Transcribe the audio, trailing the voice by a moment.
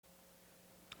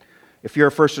If you're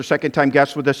a first or second time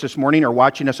guest with us this morning or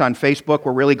watching us on Facebook,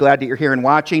 we're really glad that you're here and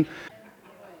watching.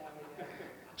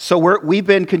 So we've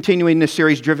been continuing this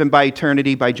series, Driven by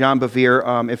Eternity by John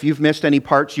Bevere. If you've missed any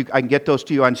parts, I can get those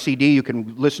to you on CD. You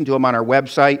can listen to them on our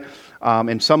website.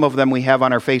 And some of them we have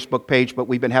on our Facebook page, but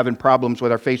we've been having problems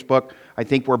with our Facebook. I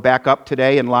think we're back up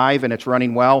today and live, and it's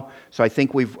running well. So I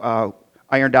think we've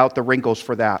ironed out the wrinkles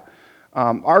for that.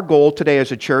 Our goal today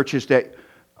as a church is that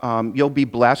you'll be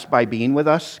blessed by being with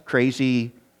us.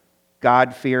 Crazy,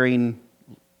 God-fearing,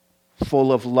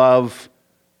 full of love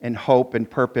and hope and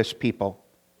purpose people.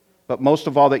 But most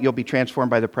of all, that you'll be transformed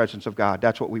by the presence of God.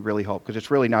 That's what we really hope, because it's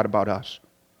really not about us.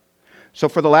 So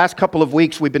for the last couple of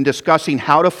weeks, we've been discussing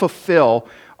how to fulfill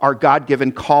our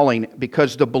God-given calling,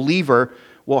 because the believer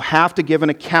will have to give an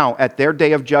account at their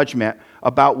day of judgment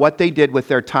about what they did with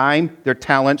their time, their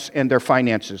talents, and their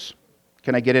finances.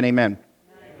 Can I get an amen?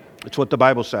 That's what the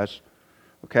Bible says.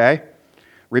 Okay?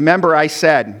 Remember I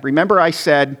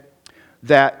said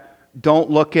that don't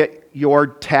look at your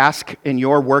task and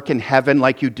your work in heaven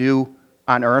like you do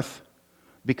on earth,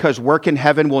 because work in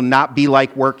heaven will not be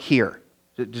like work here.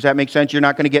 Does that make sense? You're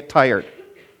not going to get tired.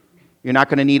 You're not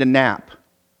going to need a nap.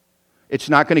 It's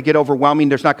not going to get overwhelming.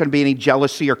 There's not going to be any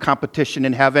jealousy or competition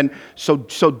in heaven. So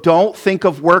don't think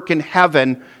of work in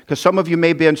heaven, because some of you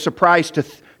may be surprised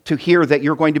to hear that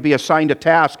you're going to be assigned a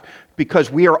task, because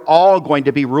we are all going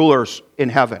to be rulers in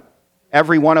heaven.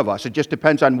 Every one of us. It just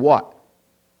depends on what.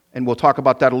 And we'll talk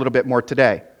about that a little bit more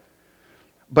today.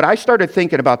 But I started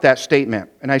thinking about that statement,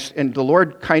 and the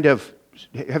Lord kind of,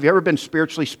 have you ever been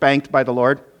spiritually spanked by the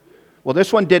Lord? Well,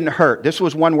 this one didn't hurt. This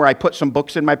was one where I put some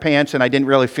books in my pants and I didn't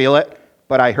really feel it,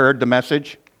 but I heard the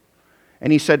message.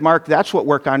 And he said, Mark, that's what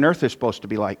work on earth is supposed to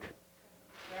be like,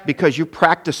 because you're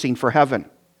practicing for heaven.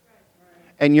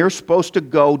 And you're supposed to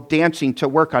go dancing to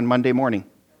work on Monday morning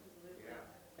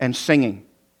and singing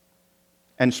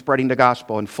and spreading the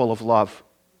gospel and full of love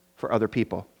for other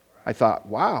people. I thought,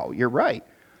 wow, you're right.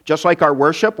 Just like our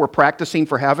worship, we're practicing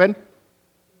for heaven.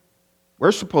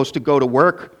 We're supposed to go to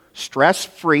work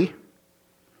stress-free.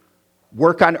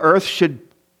 Work on earth should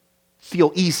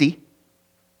feel easy.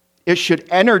 It should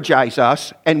energize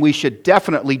us, and we should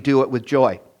definitely do it with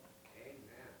joy.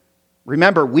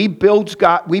 Remember, we build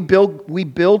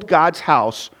God's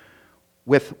house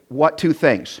with what two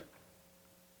things? Do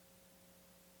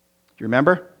you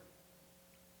remember?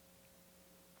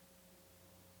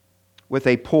 With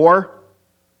a poor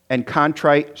and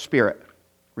contrite spirit.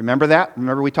 Remember that?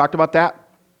 Remember we talked about that?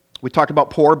 We talked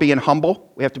about poor being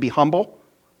humble. We have to be humble.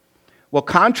 Well,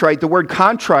 contrite, the word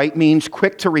contrite means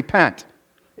quick to repent.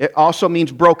 It also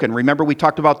means broken. Remember we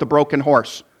talked about the broken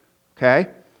horse. Okay?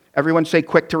 Everyone say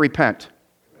quick to repent.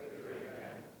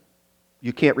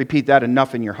 You can't repeat that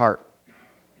enough in your heart.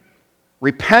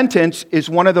 Repentance is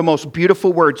one of the most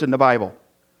beautiful words in the Bible.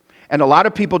 And a lot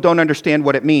of people don't understand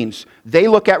what it means. They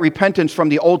look at repentance from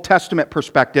the Old Testament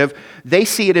perspective. They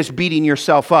see it as beating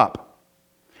yourself up.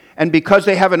 And because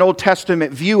they have an Old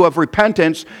Testament view of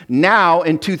repentance, now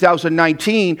in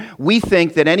 2019, we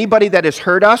think that anybody that has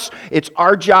hurt us, it's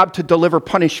our job to deliver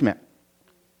punishment.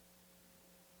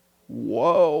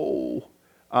 Whoa.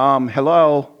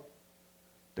 Hello.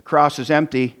 The cross is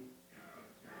empty.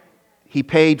 He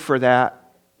paid for that,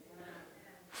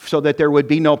 so that there would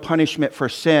be no punishment for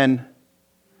sin.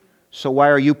 So why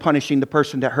are you punishing the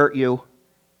person that hurt you?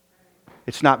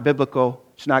 It's not biblical.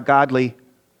 It's not godly,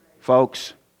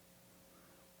 folks.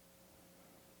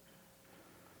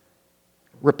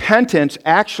 Repentance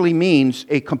actually means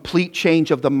a complete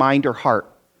change of the mind or heart.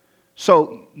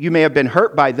 So you may have been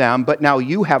hurt by them, but now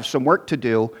you have some work to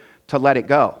do to let it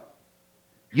go.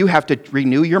 You have to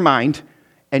renew your mind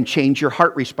and change your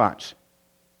heart response.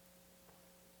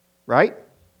 Right?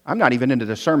 I'm not even into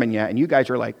the sermon yet, and you guys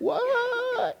are like,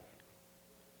 what?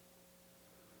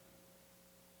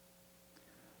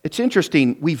 It's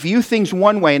interesting. We view things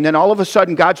one way, and then all of a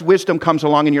sudden God's wisdom comes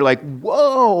along, and you're like,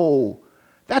 whoa,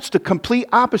 that's the complete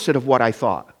opposite of what I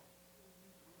thought.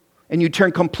 And you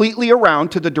turn completely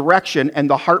around to the direction and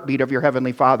the heartbeat of your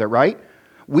Heavenly Father, right?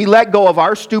 We let go of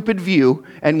our stupid view,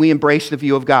 and we embrace the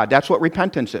view of God. That's what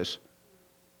repentance is.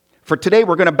 For today,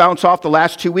 we're going to bounce off the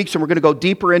last 2 weeks, and we're going to go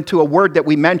deeper into a word that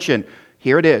we mentioned.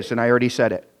 Here it is, and I already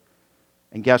said it.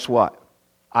 And guess what?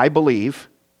 I believe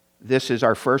this is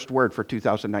our first word for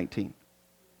 2019.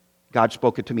 God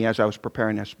spoke it to me as I was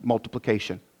preparing this.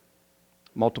 Multiplication.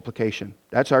 Multiplication.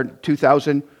 That's our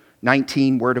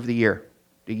 2019 word of the year.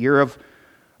 The year of,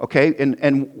 okay,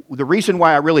 and the reason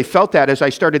why I really felt that is I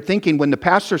started thinking when the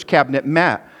pastor's cabinet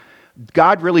met,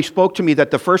 God really spoke to me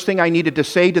that the first thing I needed to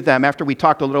say to them after we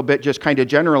talked a little bit just kind of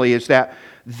generally is that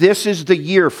this is the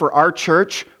year for our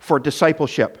church for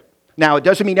discipleship. Now, it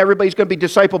doesn't mean everybody's going to be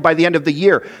discipled by the end of the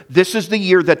year. This is the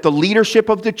year that the leadership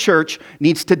of the church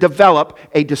needs to develop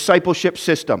a discipleship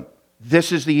system.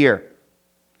 This is the year.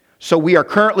 So we are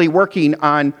currently working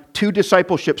on 2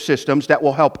 discipleship systems that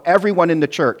will help everyone in the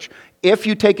church, if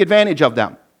you take advantage of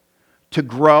them, to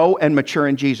grow and mature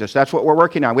in Jesus. That's what we're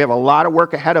working on. We have a lot of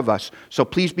work ahead of us. So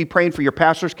please be praying for your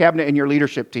pastor's cabinet and your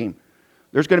leadership team.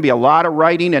 There's going to be a lot of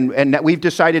writing, and we've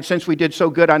decided, since we did so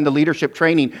good on the leadership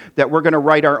training, that we're going to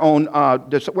write our own,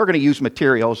 we're going to use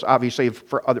materials, obviously,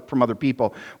 from other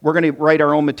people. We're going to write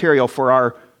our own material for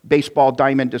our baseball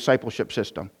diamond discipleship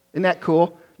system. Isn't that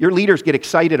cool? Your leaders get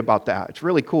excited about that. It's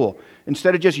really cool.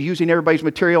 Instead of just using everybody's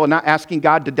material and not asking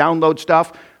God to download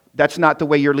stuff, that's not the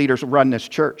way your leaders run this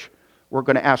church. We're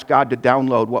going to ask God to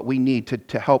download what we need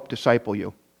to help disciple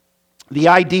you. The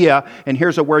idea, and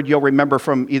here's a word you'll remember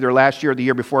from either last year or the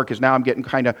year before, because now I'm getting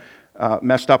kind of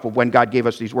messed up with when God gave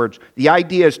us these words. The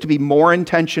idea is to be more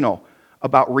intentional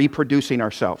about reproducing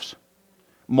ourselves.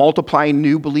 Multiplying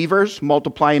new believers,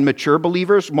 multiplying mature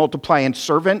believers, multiplying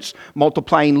servants,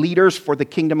 multiplying leaders for the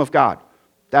kingdom of God.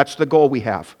 That's the goal we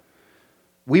have.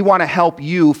 We want to help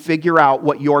you figure out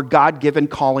what your God-given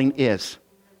calling is.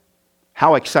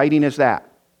 How exciting is that?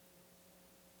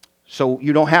 So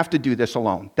you don't have to do this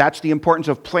alone. That's the importance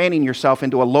of planning yourself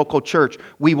into a local church.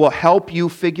 We will help you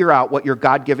figure out what your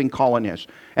God-given calling is.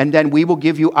 And then we will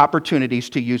give you opportunities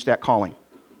to use that calling.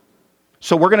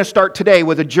 So we're going to start today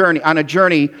with a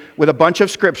journey with a bunch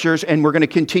of scriptures, and we're going to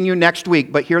continue next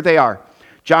week. But here they are.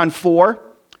 John 4,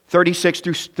 36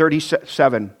 through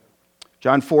 37.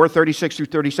 John 4, 36 through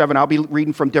 37. I'll be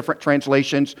reading from different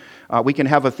translations. We can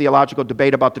have a theological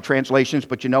debate about the translations,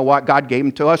 but you know what? God gave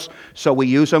them to us, so we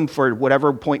use them for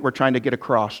whatever point we're trying to get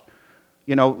across.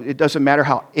 You know, it doesn't matter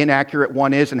how inaccurate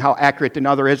one is and how accurate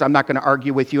another is. I'm not going to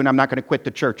argue with you, and I'm not going to quit the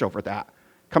church over that.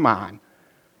 Come on.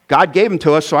 God gave them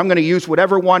to us, so I'm going to use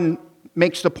whatever one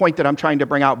makes the point that I'm trying to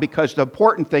bring out, because the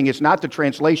important thing is not the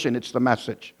translation, it's the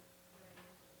message.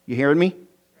 You hearing me?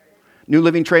 New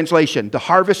Living Translation. The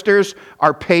harvesters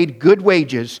are paid good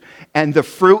wages, and the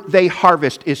fruit they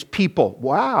harvest is people.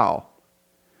 Wow.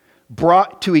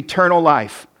 Brought to eternal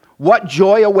life. What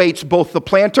joy awaits both the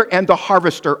planter and the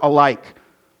harvester alike.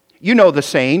 You know the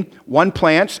saying, one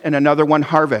plants and another one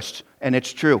harvests, and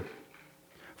it's true.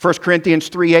 1 Corinthians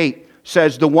 3:8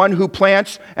 says, the one who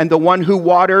plants and the one who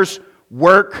waters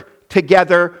work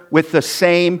together with the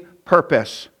same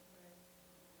purpose,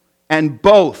 and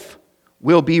both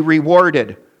will be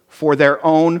rewarded for their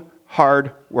own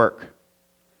hard work.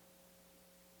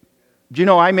 Do you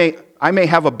know, I may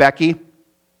have a Becky.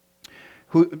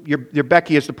 Your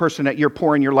Becky is the person that you're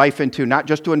pouring your life into, not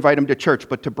just to invite them to church,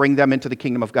 but to bring them into the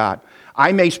kingdom of God.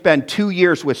 I may spend 2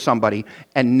 years with somebody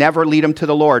and never lead them to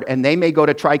the Lord, and they may go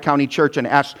to Tri-County Church and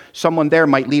ask someone there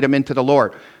might lead them into the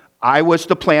Lord. I was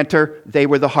the planter, they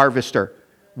were the harvester.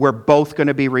 We're both going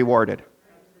to be rewarded.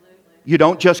 You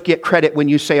don't just get credit when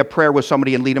you say a prayer with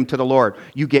somebody and lead them to the Lord.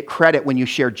 You get credit when you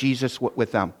share Jesus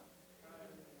with them.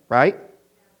 Right?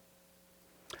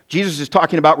 Jesus is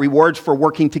talking about rewards for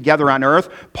working together on earth.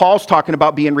 Paul's talking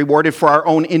about being rewarded for our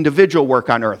own individual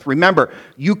work on earth. Remember,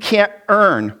 you can't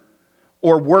earn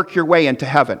or work your way into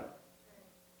heaven.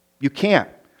 You can't.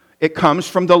 It comes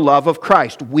from the love of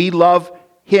Christ. We love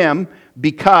Him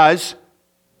because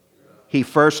He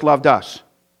first loved us.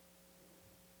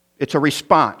 It's a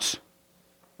response.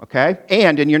 Okay?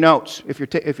 And in your notes, if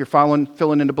you're filling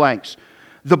in the blanks,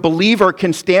 the believer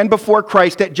can stand before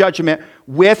Christ at judgment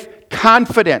with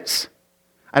confidence.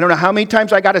 I don't know how many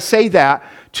times I got to say that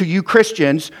to you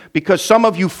Christians, because some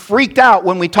of you freaked out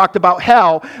when we talked about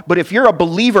hell, but if you're a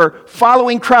believer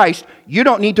following Christ, you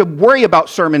don't need to worry about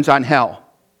sermons on hell.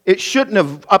 It shouldn't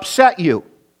have upset you.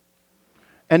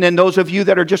 And then those of you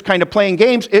that are just kind of playing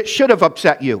games, it should have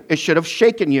upset you. It should have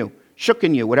shooken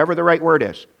you, whatever the right word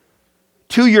is.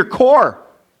 To your core.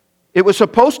 It was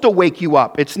supposed to wake you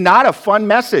up. It's not a fun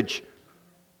message.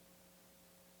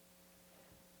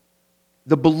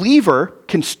 The believer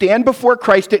can stand before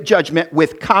Christ at judgment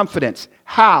with confidence.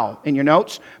 How? In your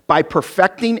notes? By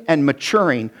perfecting and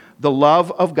maturing the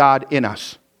love of God in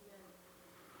us.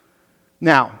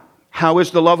 Now, how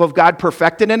is the love of God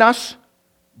perfected in us?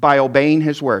 By obeying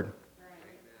His word.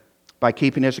 By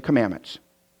keeping His commandments.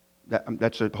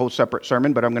 That's a whole separate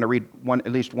sermon, but I'm going to read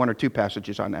at least one or two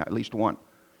passages on that, at least one.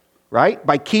 Right?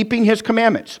 By keeping His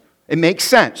commandments. It makes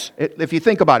sense if you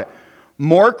think about it.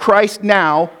 More Christ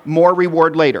now, more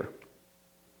reward later.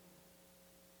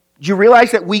 Do you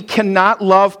realize that we cannot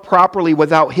love properly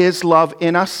without His love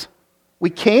in us? We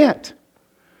can't.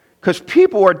 Because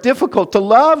people are difficult to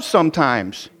love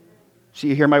sometimes. So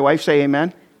you hear my wife say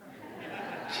amen?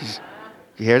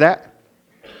 You hear that?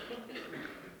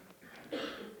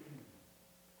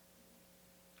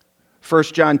 1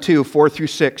 John 2, 4 through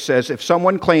 6 says, if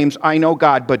someone claims, I know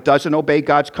God, but doesn't obey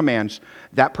God's commands,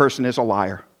 that person is a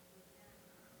liar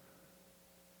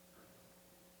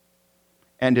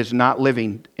and is not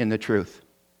living in the truth.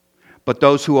 But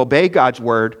those who obey God's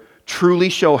word truly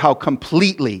show how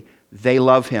completely they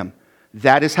love him.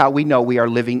 That is how we know we are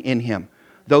living in him.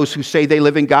 Those who say they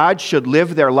live in God should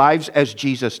live their lives as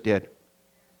Jesus did.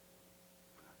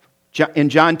 In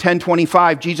John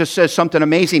 10:25, Jesus says something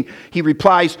amazing. He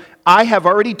replies, I have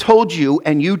already told you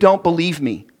and you don't believe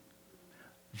me.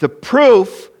 The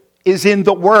proof is in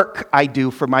the work I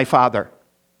do for my Father.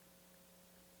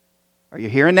 Are you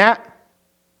hearing that?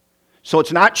 So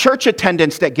it's not church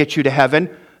attendance that gets you to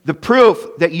heaven. The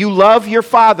proof that you love your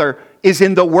Father is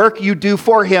in the work you do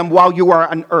for him while you are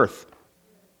on earth.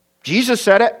 Jesus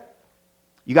said it.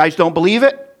 You guys don't believe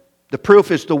it? The proof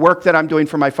is the work that I'm doing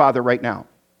for my Father right now.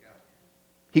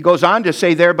 He goes on to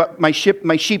say there, but my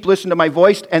sheep listen to my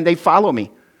voice and they follow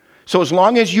me. So as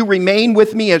long as you remain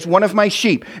with me as one of my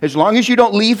sheep, as long as you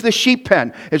don't leave the sheep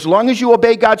pen, as long as you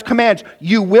obey God's commands,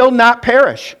 you will not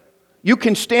perish. You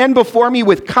can stand before me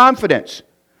with confidence.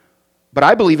 But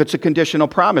I believe it's a conditional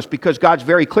promise because God's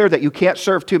very clear that you can't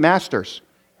serve two masters.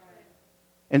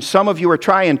 And some of you are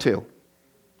trying to.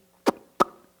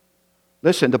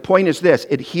 Listen, the point is this.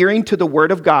 Adhering to the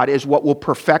Word of God is what will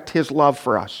perfect his love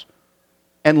for us.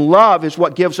 And love is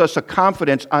what gives us a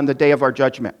confidence on the day of our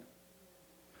judgment.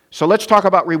 So let's talk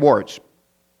about rewards.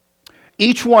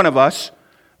 Each one of us,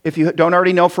 if you don't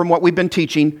already know from what we've been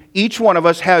teaching, each one of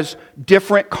us has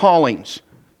different callings.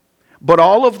 But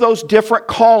all of those different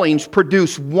callings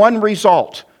produce one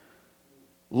result: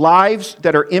 lives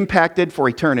that are impacted for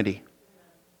eternity.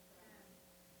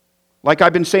 Like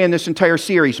I've been saying this entire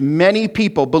series, many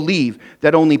people believe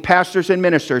that only pastors and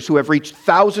ministers who have reached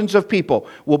thousands of people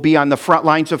will be on the front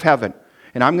lines of heaven.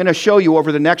 And I'm going to show you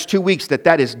over the next 2 weeks that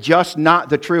that is just not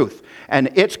the truth.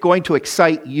 And it's going to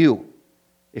excite you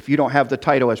if you don't have the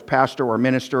title as pastor or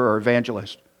minister or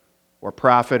evangelist or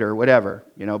prophet or whatever,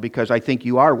 because I think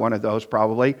you are one of those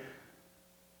probably.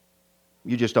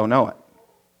 You just don't know it.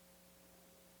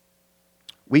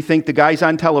 We think the guys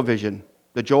on television,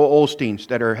 the Joel Osteens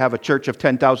that have a church of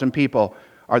 10,000 people,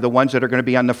 are the ones that are going to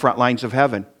be on the front lines of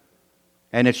heaven.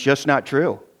 And it's just not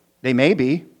true. They may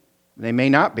be. They may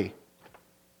not be.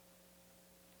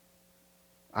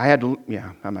 I'm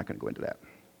not going to go into that.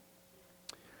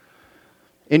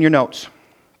 In your notes,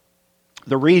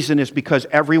 the reason is because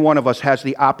every one of us has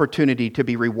the opportunity to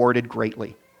be rewarded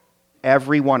greatly.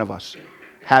 Every one of us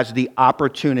has the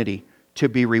opportunity to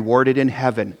be rewarded in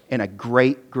heaven in a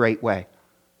great, great way.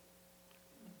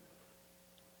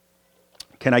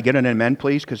 Can I get an amen,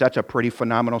 please? Because that's a pretty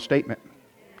phenomenal statement.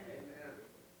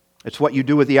 It's what you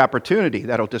do with the opportunity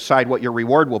that'll decide what your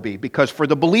reward will be. Because for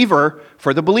the believer,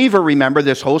 remember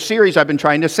this whole series, I've been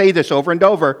trying to say this over and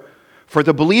over. For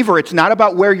the believer, it's not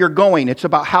about where you're going. It's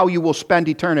about how you will spend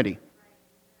eternity.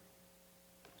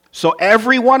 So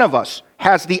every one of us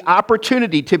has the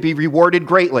opportunity to be rewarded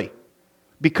greatly.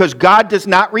 Because God does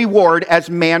not reward as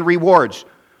man rewards.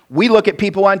 We look at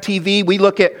people on TV, we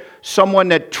look at someone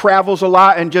that travels a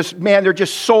lot and they're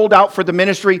just sold out for the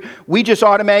ministry. We just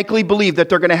automatically believe that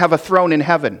they're going to have a throne in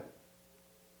heaven.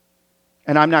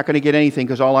 And I'm not going to get anything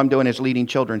because all I'm doing is leading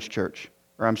children's church,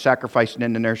 or I'm sacrificing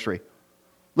in the nursery.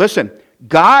 Listen,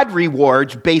 God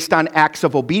rewards based on acts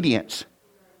of obedience.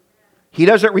 He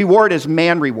doesn't reward as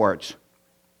man rewards.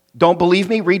 Don't believe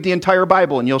me? Read the entire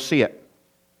Bible and you'll see it.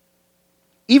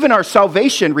 Even our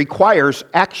salvation requires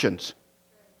actions.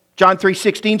 John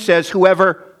 3:16 says,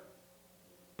 whoever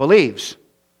believes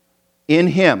in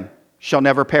him shall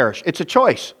never perish. It's a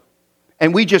choice.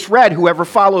 And we just read, whoever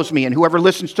follows me and whoever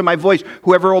listens to my voice,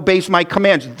 whoever obeys my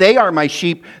commands, they are my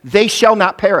sheep, they shall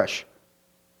not perish.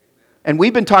 And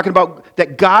we've been talking about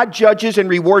that God judges and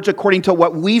rewards according to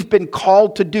what we've been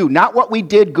called to do, not what we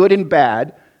did, good and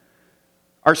bad.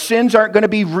 Our sins aren't going to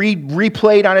be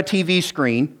replayed on a TV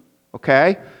screen,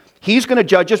 okay? He's going to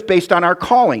judge us based on our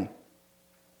calling.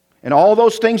 And all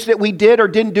those things that we did or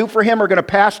didn't do for him are going to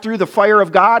pass through the fire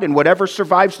of God, and whatever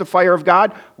survives the fire of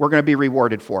God, we're going to be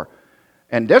rewarded for.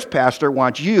 And this pastor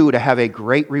wants you to have a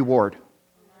great reward.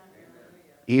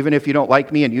 Even if you don't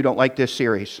like me and you don't like this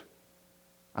series,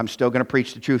 I'm still going to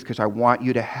preach the truth because I want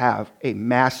you to have a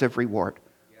massive reward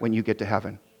when you get to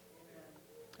heaven.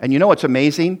 And you know what's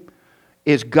amazing?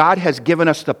 Is God has given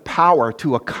us the power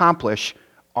to accomplish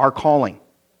our calling.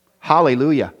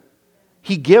 Hallelujah.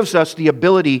 He gives us the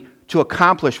ability to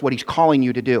accomplish what he's calling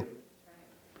you to do.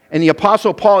 And the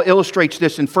Apostle Paul illustrates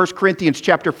this in 1 Corinthians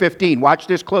chapter 15. Watch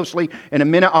this closely. In a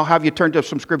minute, I'll have you turn to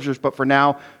some scriptures, but for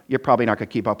now, you're probably not going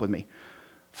to keep up with me.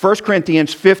 1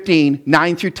 Corinthians 15,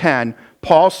 9 through 10,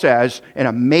 Paul says an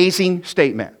amazing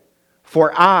statement.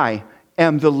 For I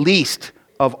am the least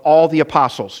of all the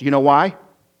apostles. You know why?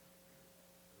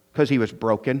 Because he was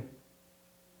broken.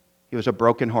 He was a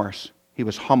broken horse. He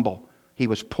was humble. He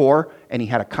was poor, and he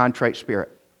had a contrite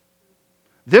spirit.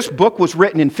 This book was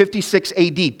written in 56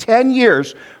 AD, 10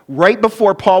 years right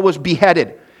before Paul was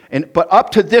beheaded. But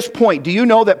up to this point, do you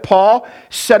know that Paul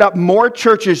set up more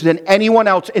churches than anyone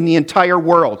else in the entire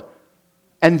world?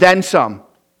 And then some.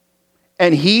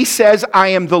 And he says, I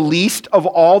am the least of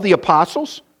all the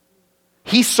apostles?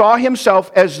 He saw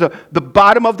himself as the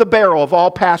bottom of the barrel of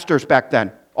all pastors back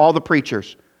then, all the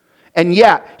preachers. And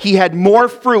yet, he had more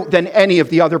fruit than any of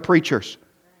the other preachers.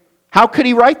 How could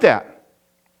he write that?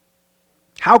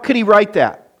 How could he write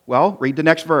that? Well, read the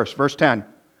next verse, verse 10.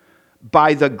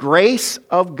 By the grace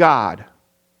of God,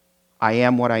 I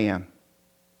am what I am.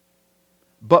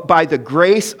 But by the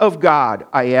grace of God,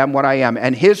 I am what I am.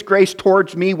 And his grace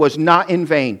towards me was not in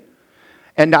vain.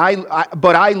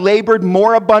 But I labored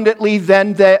more abundantly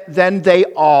than they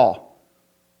all.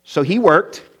 So he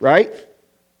worked, right?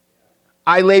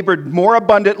 I labored more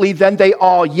abundantly than they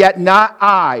all, yet not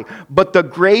I, but the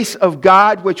grace of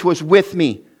God which was with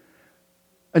me.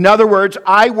 In other words,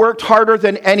 I worked harder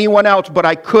than anyone else, but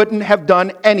I couldn't have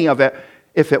done any of it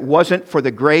if it wasn't for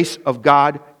the grace of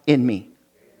God in me.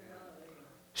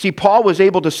 See, Paul was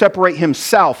able to separate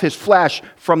himself, his flesh,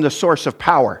 from the source of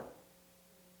power.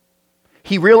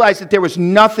 He realized that there was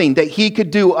nothing that he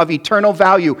could do of eternal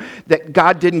value that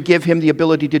God didn't give him the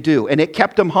ability to do, and it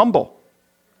kept him humble.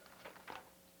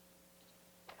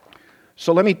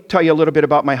 So let me tell you a little bit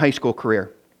about my high school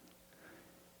career.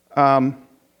 I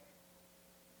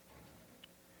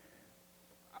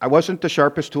wasn't the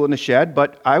sharpest tool in the shed,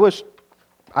 but I was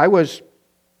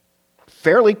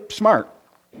fairly smart.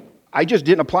 I just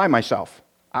didn't apply myself.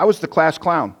 I was the class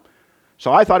clown.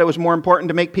 So I thought it was more important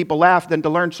to make people laugh than to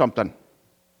learn something.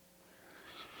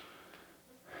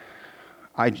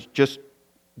 I just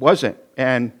wasn't.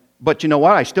 But you know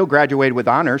what? I still graduated with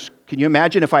honors. Can you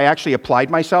imagine if I actually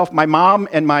applied myself? My mom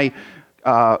and my,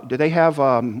 do they have,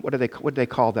 what do they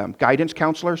call them? Guidance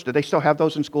counselors? Do they still have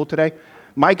those in school today?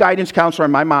 My guidance counselor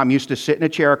and my mom used to sit in a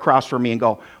chair across from me and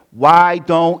go, why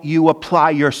don't you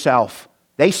apply yourself?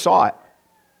 They saw it.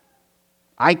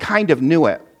 I kind of knew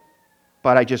it,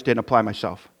 but I just didn't apply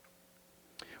myself.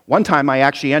 One time I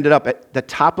actually ended up at the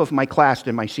top of my class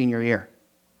in my senior year.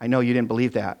 I know you didn't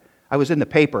believe that. I was in the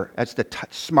paper as the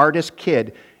smartest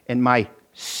kid in my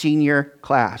senior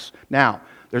class. Now,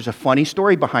 there's a funny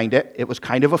story behind it. It was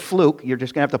kind of a fluke. You're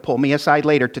just going to have to pull me aside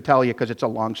later to tell you because it's a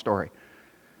long story.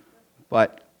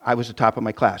 But I was the top of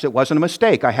my class. It wasn't a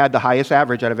mistake. I had the highest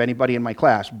average out of anybody in my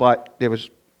class, but there was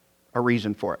a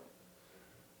reason for it.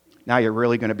 Now you're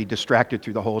really going to be distracted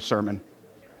through the whole sermon.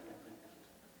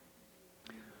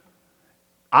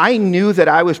 I knew that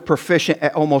I was proficient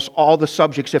at almost all the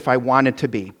subjects if I wanted to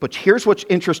be. But here's what's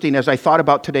interesting as I thought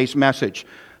about today's message.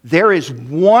 There is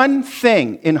one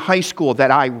thing in high school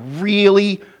that I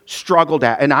really struggled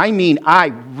at. And I mean, I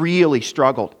really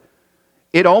struggled.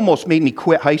 It almost made me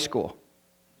quit high school.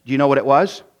 Do you know what it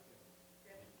was?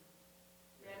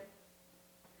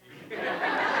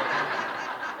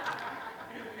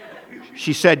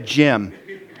 She said gym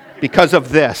because of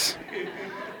this.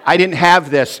 I didn't have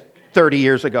this 30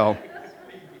 years ago,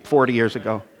 40 years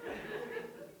ago.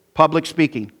 Public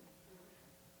speaking.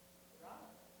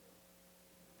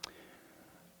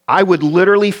 I would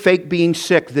literally fake being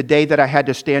sick the day that I had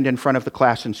to stand in front of the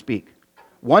class and speak.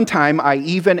 One time,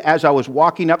 as I was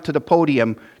walking up to the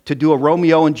podium to do a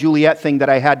Romeo and Juliet thing that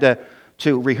I had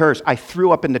to rehearse, I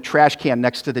threw up in the trash can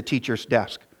next to the teacher's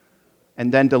desk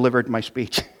and then delivered my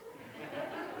speech.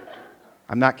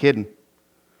 I'm not kidding.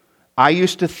 I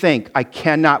used to think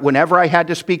whenever I had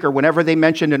to speak or whenever they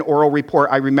mentioned an oral report,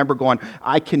 I remember going,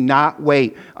 I cannot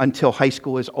wait until high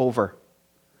school is over.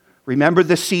 Remember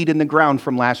the seed in the ground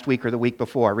from last week or the week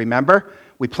before. Remember?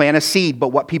 We plant a seed, but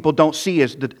what people don't see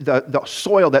is the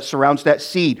soil that surrounds that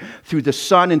seed. Through the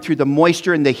sun and through the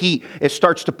moisture and the heat, it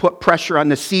starts to put pressure on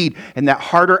the seed, and that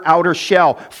harder outer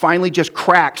shell finally just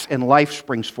cracks and life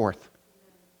springs forth.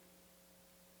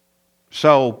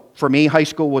 So, for me, high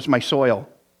school was my soil.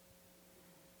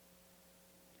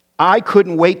 I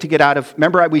couldn't wait to get out of...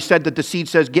 Remember we said that the seed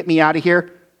says, get me out of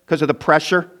here because of the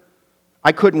pressure?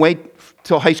 I couldn't wait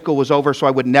till high school was over so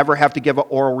I would never have to give an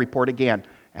oral report again.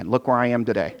 And look where I am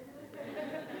today.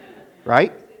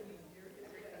 Right?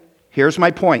 Here's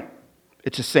my point.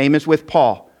 It's the same as with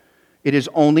Paul. It is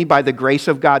only by the grace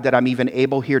of God that I'm even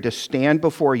able here to stand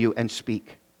before you and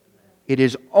speak. It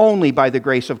is only by the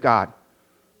grace of God.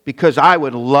 Because I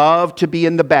would love to be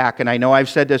in the back, and I know I've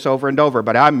said this over and over,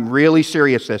 but I'm really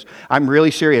serious. I'm really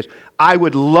serious. I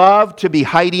would love to be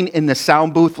hiding in the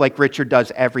sound booth like Richard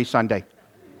does every Sunday.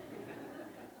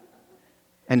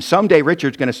 And someday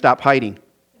Richard's going to stop hiding,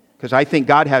 because I think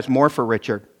God has more for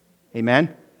Richard.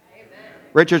 Amen? Amen?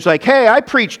 Richard's like, hey, I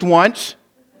preached once.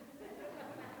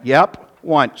 Yep,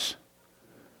 once.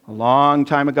 A long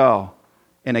time ago,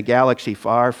 in a galaxy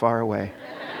far, far away.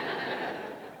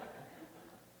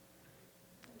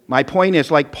 My point is,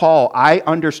 like Paul, I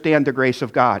understand the grace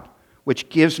of God, which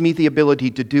gives me the ability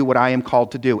to do what I am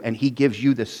called to do, and He gives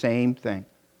you the same thing.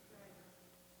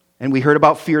 And we heard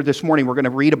about fear this morning. We're going to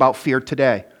read about fear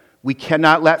today. We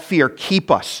cannot let fear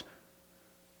keep us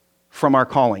from our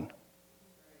calling.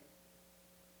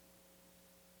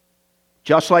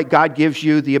 Just like God gives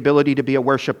you the ability to be a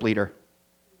worship leader.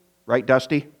 Right,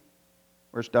 Dusty?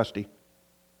 Where's Dusty?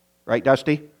 Right,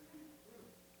 Dusty?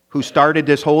 Who started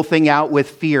this whole thing out with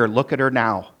fear. Look at her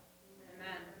now.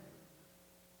 Amen.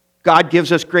 God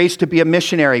gives us grace to be a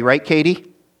missionary, right,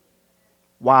 Katie?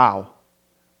 Wow.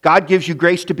 God gives you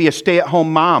grace to be a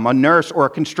stay-at-home mom, a nurse, or a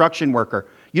construction worker.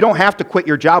 You don't have to quit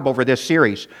your job over this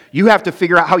series. You have to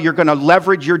figure out how you're going to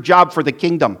leverage your job for the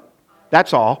kingdom.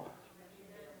 That's all.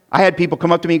 I had people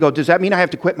come up to me and go, does that mean I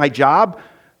have to quit my job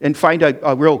and find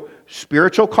a real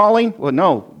spiritual calling? Well,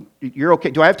 no, you're okay.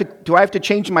 Do I have to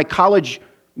change my college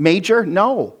major?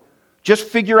 No. Just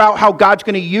figure out how God's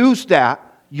going to use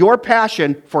that, your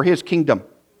passion, for His kingdom.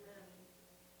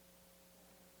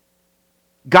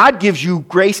 God gives you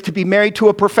grace to be married to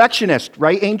a perfectionist,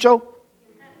 right, Angel?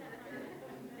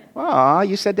 Aw,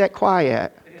 you said that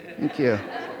quiet. Thank you.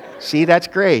 See, that's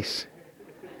grace.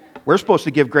 We're supposed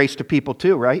to give grace to people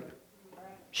too, right?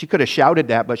 She could have shouted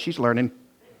that, but she's learning.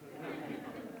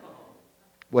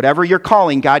 Whatever you're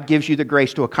calling, God gives you the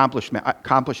grace to accomplish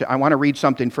it. I want to read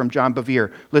something from John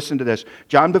Bevere. Listen to this.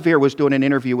 John Bevere was doing an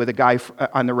interview with a guy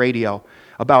on the radio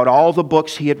about all the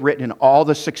books he had written and all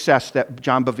the success that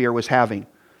John Bevere was having.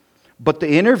 But the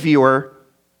interviewer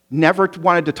never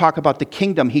wanted to talk about the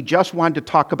kingdom. He just wanted to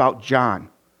talk about John.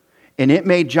 And it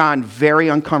made John very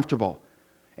uncomfortable.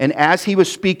 And as he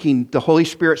was speaking, the Holy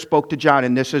Spirit spoke to John,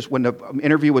 and this is when the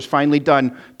interview was finally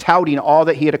done, touting all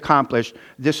that he had accomplished.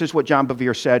 This is what John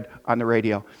Bevere said on the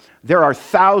radio. There are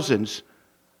thousands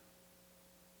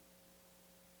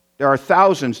that are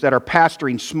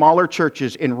pastoring smaller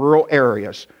churches in rural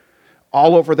areas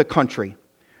all over the country.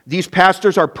 These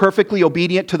pastors are perfectly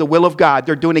obedient to the will of God.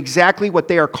 They're doing exactly what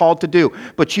they are called to do.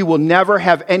 But you will never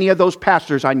have any of those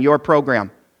pastors on your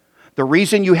program. The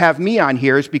reason you have me on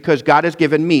here is because God has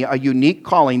given me a unique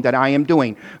calling that I am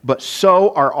doing, but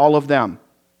so are all of them.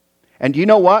 And you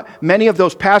know what? Many of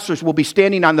those pastors will be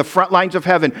standing on the front lines of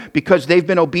heaven because they've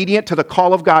been obedient to the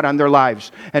call of God on their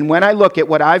lives. And when I look at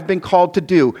what I've been called to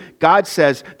do, God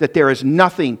says that there is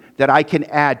nothing that I can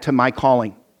add to my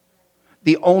calling.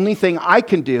 The only thing I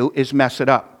can do is mess it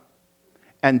up.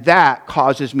 And that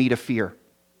causes me to fear.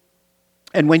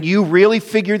 And when you really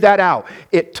figure that out,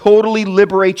 it totally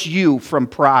liberates you from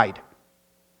pride.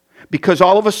 Because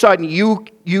all of a sudden you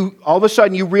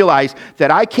realize that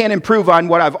I can't improve on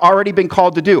what I've already been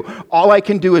called to do. All I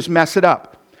can do is mess it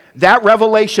up. That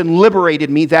revelation liberated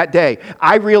me that day.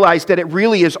 I realized that it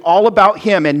really is all about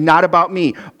Him and not about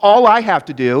me. All I have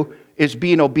to do is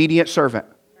be an obedient servant.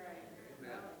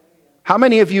 How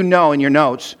many of you know in your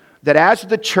notes that as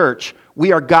the church,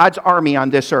 we are God's army on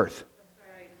this earth?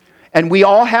 And we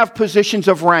all have positions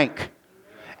of rank.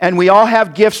 And we all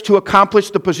have gifts to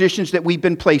accomplish the positions that we've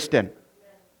been placed in.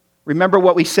 Remember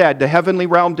what we said. The heavenly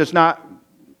realm does not,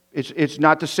 it's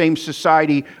not the same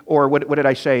society, or what did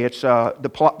I say? It's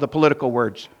the political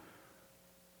words.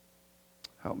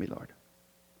 Help me, Lord.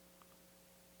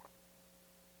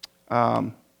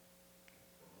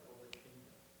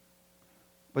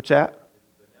 What's that?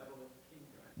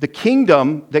 The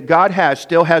kingdom that God has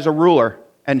still has a ruler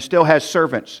and still has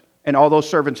servants. And all those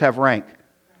servants have rank.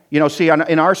 You know, see,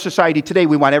 in our society today,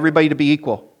 we want everybody to be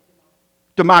equal.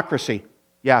 Democracy,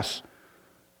 yes.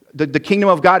 The kingdom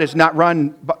of God is not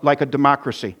run like a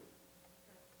democracy.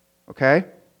 Okay?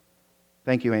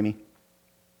 Thank you, Amy.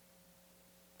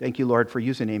 Thank you, Lord, for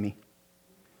using Amy.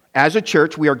 As a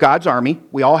church, we are God's army.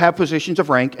 We all have positions of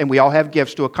rank, and we all have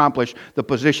gifts to accomplish the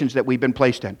positions that we've been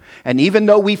placed in. And even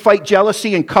though we fight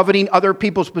jealousy and coveting other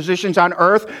people's positions on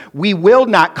earth, we will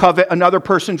not covet another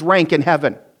person's rank in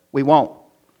heaven. We won't.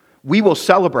 We will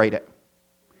celebrate it.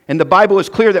 And the Bible is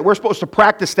clear that we're supposed to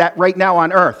practice that right now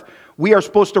on earth. We are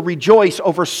supposed to rejoice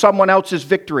over someone else's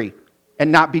victory and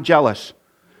not be jealous.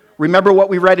 Remember what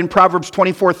we read in Proverbs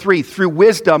 24:3. Through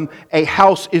wisdom, a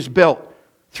house is built.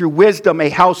 Through wisdom, a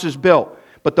house is built.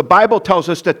 But the Bible tells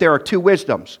us that there are two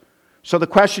wisdoms. So the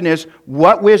question is,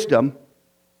 what wisdom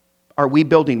are we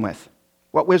building with?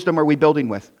 What wisdom are we building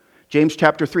with? James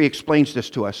chapter 3 explains this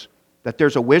to us, that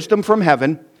there's a wisdom from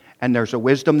heaven and there's a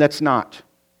wisdom that's not.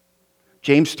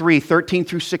 James 3, 13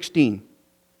 through 16.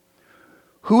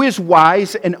 Who is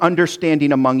wise and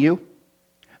understanding among you?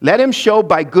 Let him show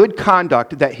by good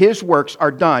conduct that his works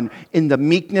are done in the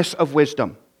meekness of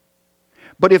wisdom.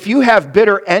 But if you have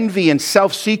bitter envy and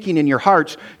self-seeking in your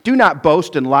hearts, do not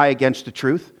boast and lie against the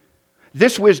truth.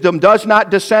 This wisdom does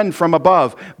not descend from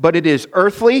above, but it is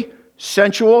earthly,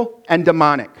 sensual, and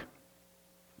demonic.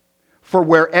 For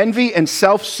where envy and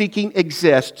self-seeking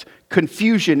exists,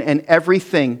 confusion and every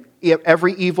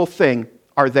evil thing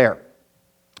are there.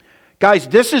 Guys,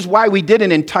 this is why we did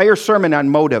an entire sermon on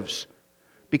motives.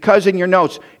 Because in your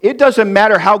notes, it doesn't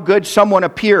matter how good someone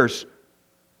appears.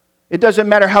 It doesn't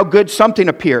matter how good something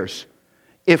appears.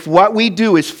 If what we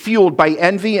do is fueled by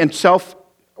envy and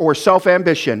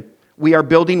self-ambition, we are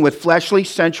building with fleshly,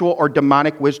 sensual, or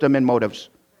demonic wisdom and motives.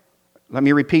 Let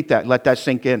me repeat that. Let that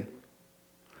sink in.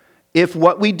 If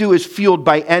what we do is fueled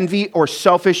by envy or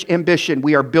selfish ambition,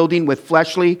 we are building with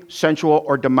fleshly, sensual,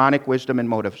 or demonic wisdom and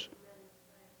motives.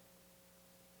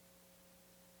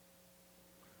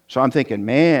 So I'm thinking,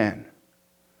 man,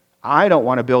 I don't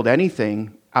want to build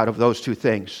anything out of those two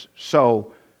things.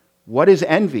 So what is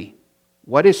envy?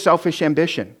 What is selfish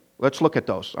ambition? Let's look at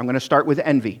those. I'm going to start with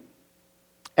envy.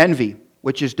 Envy,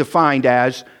 which is defined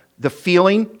as the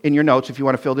feeling, in your notes if you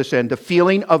want to fill this in, the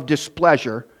feeling of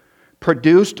displeasure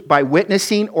produced by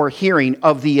witnessing or hearing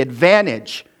of the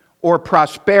advantage or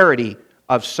prosperity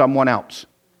of someone else.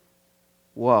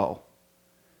 Whoa.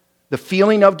 The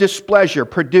feeling of displeasure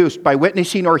produced by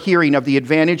witnessing or hearing of the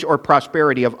advantage or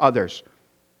prosperity of others.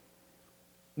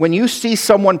 When you see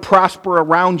someone prosper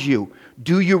around you,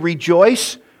 do you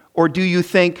rejoice or do you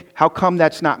think, how come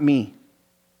that's not me?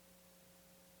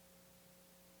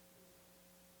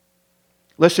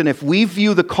 Listen, if we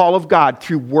view the call of God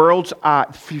through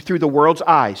the world's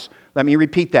eyes, let me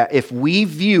repeat that. If we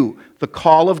view the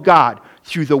call of God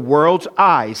through the world's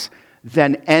eyes,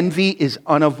 then envy is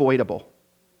unavoidable.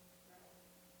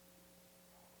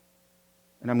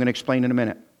 And I'm going to explain in a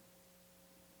minute.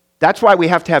 That's why we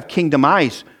have to have kingdom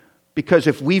eyes, because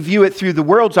if we view it through the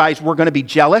world's eyes, we're going to be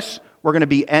jealous, we're going to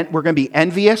be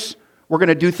envious, we're going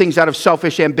to do things out of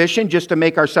selfish ambition just to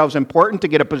make ourselves important, to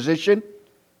get a position.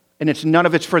 And none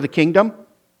of it's for the kingdom.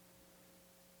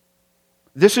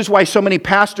 This is why so many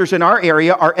pastors in our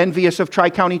area are envious of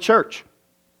Tri-County Church.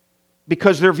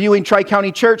 Because they're viewing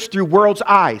Tri-County Church through world's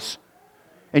eyes.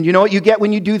 And you know what you get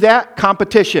when you do that?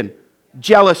 Competition,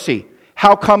 jealousy.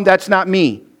 How come that's not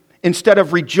me? Instead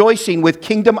of rejoicing with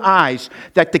kingdom eyes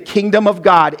that the kingdom of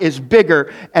God is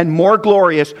bigger and more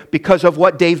glorious because of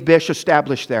what Dave Bish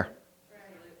established there.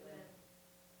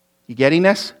 You getting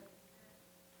this?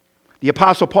 The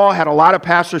Apostle Paul had a lot of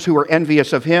pastors who were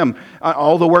envious of him,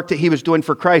 all the work that he was doing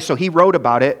for Christ, so he wrote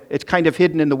about it. It's kind of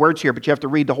hidden in the words here, but you have to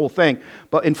read the whole thing.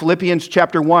 But in Philippians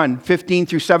chapter 1, 15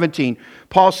 through 17,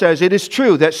 Paul says, "It is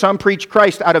true that some preach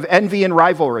Christ out of envy and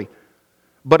rivalry,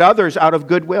 but others out of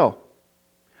goodwill.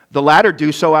 The latter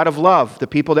do so out of love. The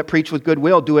people that preach with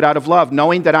goodwill do it out of love,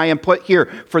 knowing that I am put here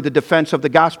for the defense of the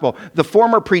gospel. The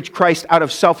former preach Christ out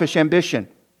of selfish ambition."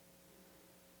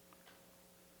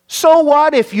 So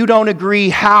what if you don't agree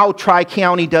how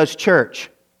Tri-County does church?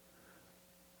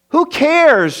 Who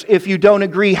cares if you don't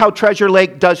agree how Treasure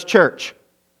Lake does church?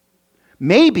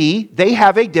 Maybe they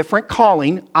have a different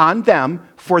calling on them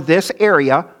for this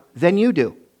area than you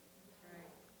do.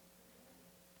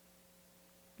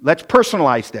 Let's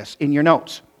personalize this in your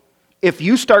notes. If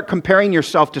you start comparing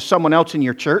yourself to someone else in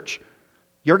your church,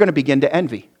 you're going to begin to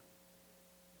envy.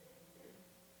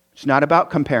 It's not about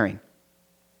comparing.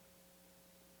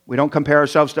 We don't compare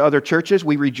ourselves to other churches.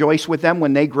 We rejoice with them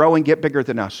when they grow and get bigger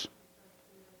than us.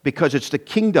 Because it's the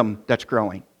kingdom that's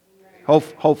growing.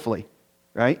 Hopefully.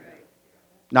 Right?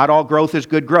 Not all growth is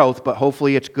good growth, but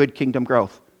hopefully it's good kingdom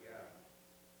growth.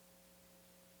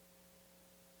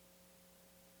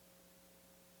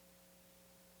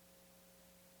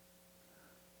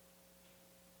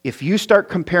 If you start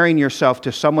comparing yourself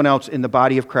to someone else in the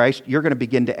body of Christ, you're going to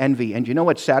begin to envy. And you know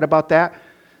what's sad about that?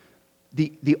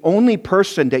 The only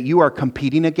person that you are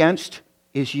competing against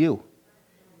is you.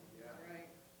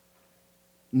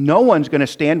 No one's going to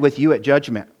stand with you at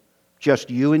judgment. Just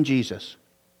you and Jesus.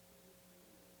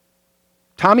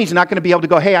 Tommy's not going to be able to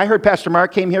go, "Hey, I heard Pastor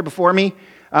Mark came here before me.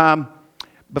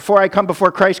 Before I come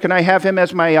before Christ, can I have him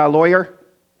as my lawyer?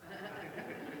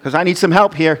 Because I need some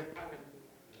help here.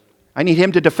 I need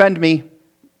him to defend me."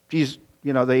 Geez,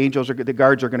 the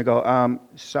guards are going to go,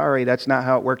 "Sorry, that's not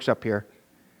how it works up here."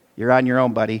 You're on your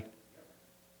own, buddy.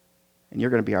 And you're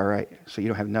going to be all right. So you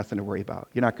don't have nothing to worry about.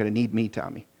 You're not going to need me,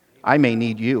 Tommy. I may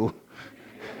need you.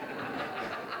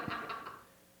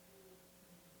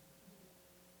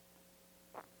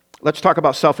 Let's talk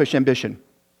about selfish ambition.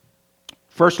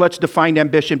 First, let's define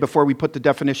ambition before we put the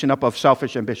definition up of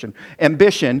selfish ambition.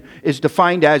 Ambition is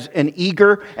defined as an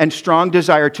eager and strong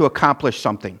desire to accomplish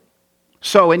something.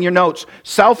 So, in your notes,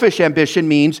 selfish ambition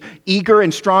means eager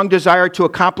and strong desire to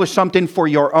accomplish something for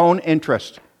your own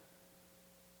interest.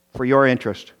 For your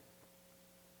interest.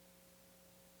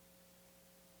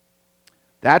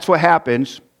 That's what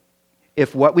happens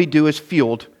if what we do is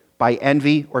fueled by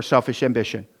envy or selfish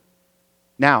ambition.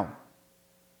 Now,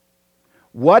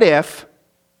 what if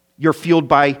you're fueled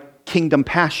by kingdom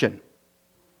passion?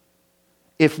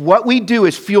 If what we do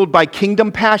is fueled by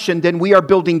kingdom passion, then we are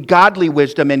building godly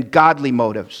wisdom and godly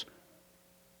motives.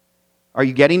 Are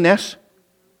you getting this?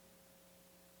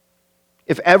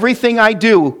 If everything I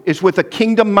do is with a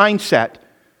kingdom mindset,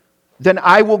 then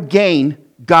I will gain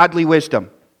godly wisdom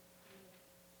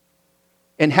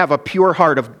and have a pure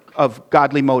heart of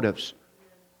godly motives.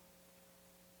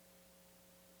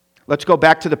 Let's go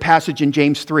back to the passage in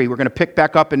James 3. We're going to pick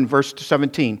back up in verse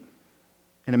 17.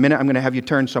 In a minute, I'm going to have you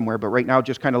turn somewhere, but right now,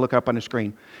 just kind of look up on the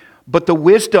screen. But the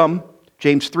wisdom,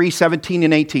 James 3, 17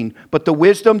 and 18, but the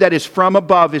wisdom that is from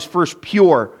above is first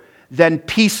pure, then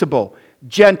peaceable,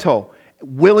 gentle,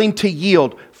 willing to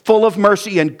yield, full of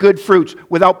mercy and good fruits,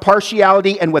 without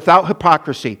partiality and without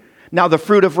hypocrisy. Now the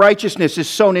fruit of righteousness is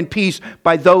sown in peace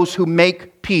by those who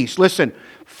make peace. Listen,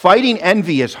 fighting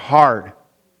envy is hard.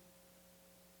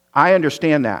 I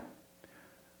understand that.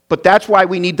 But that's why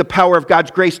we need the power of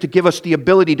God's grace to give us the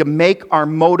ability to make our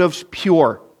motives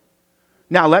pure.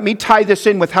 Now, let me tie this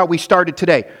in with how we started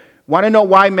today. Want to know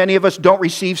why many of us don't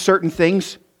receive certain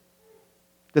things?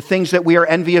 The things that we are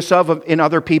envious of in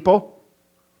other people?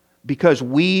 Because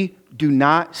we do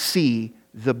not see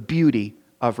the beauty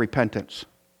of repentance.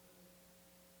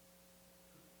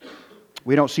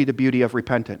 We don't see the beauty of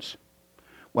repentance.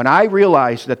 When I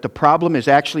realize that the problem is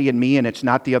actually in me and it's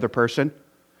not the other person,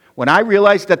 when I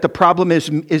realize that the problem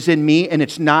is in me and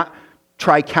it's not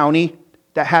Tri-County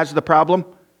that has the problem,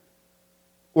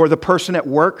 or the person at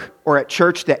work or at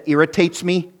church that irritates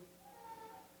me,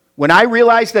 when I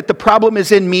realize that the problem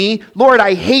is in me, Lord,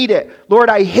 I hate it. Lord,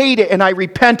 I hate it, and I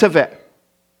repent of it.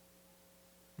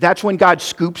 That's when God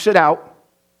scoops it out,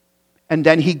 and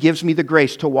then He gives me the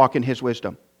grace to walk in His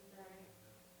wisdom.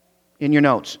 In your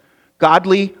notes,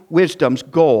 godly wisdom's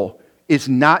goal is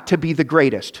not to be the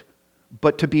greatest,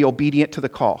 but to be obedient to the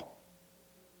call.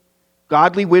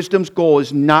 Godly wisdom's goal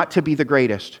is not to be the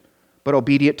greatest, but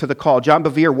obedient to the call. John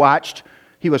Bevere watched.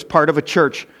 He was part of a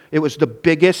church. It was the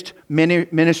biggest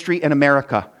ministry in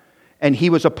America. And he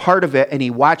was a part of it, and he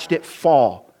watched it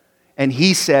fall. And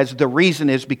he says the reason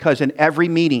is because in every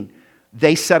meeting,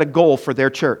 they set a goal for their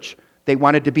church. They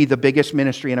wanted to be the biggest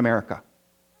ministry in America.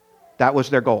 That was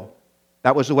their goal.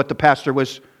 That was what the pastor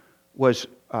was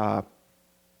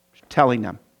telling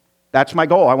them. That's my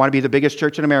goal. I want to be the biggest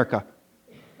church in America.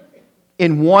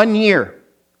 In 1 year,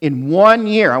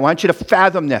 I want you to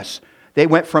fathom this. They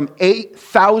went from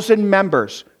 8,000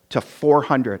 members to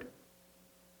 400.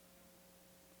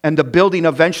 And the building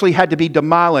eventually had to be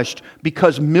demolished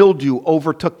because mildew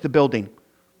overtook the building.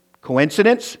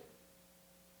 Coincidence?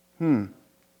 In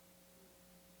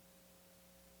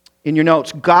your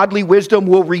notes, godly wisdom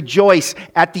will rejoice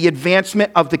at the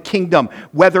advancement of the kingdom,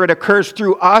 whether it occurs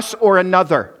through us or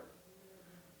another.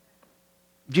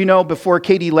 Do you know, before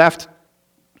Katie left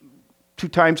 2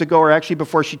 times ago, or actually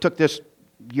before she took this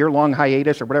year-long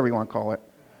hiatus, or whatever you want to call it,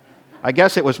 I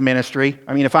guess it was ministry.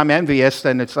 I mean, if I'm envious,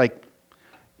 then it's like,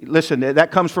 listen,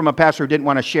 that comes from a pastor who didn't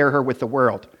want to share her with the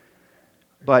world.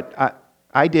 But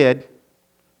I did.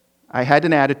 I had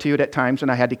an attitude at times,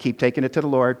 and I had to keep taking it to the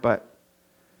Lord. But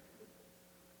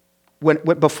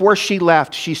before she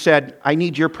left, she said, I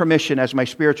need your permission as my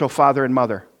spiritual father and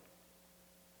mother.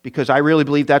 Because I really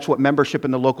believe that's what membership in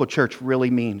the local church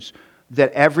really means.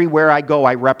 That everywhere I go,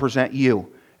 I represent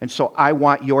you. And so I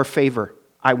want your favor.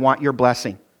 I want your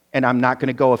blessing. And I'm not going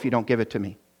to go if you don't give it to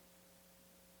me.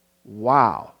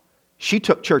 Wow. She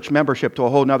took church membership to a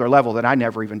whole nother level that I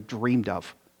never even dreamed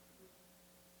of.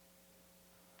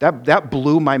 That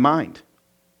blew my mind.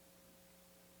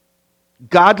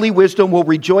 Godly wisdom will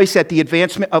rejoice at the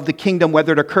advancement of the kingdom,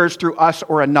 whether it occurs through us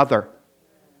or another.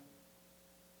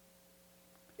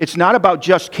 It's not about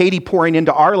just Katie pouring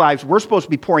into our lives. We're supposed to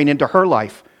be pouring into her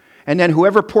life. And then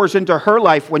whoever pours into her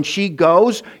life, when she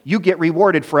goes, you get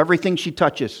rewarded for everything she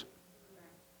touches.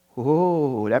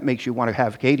 Oh, that makes you want to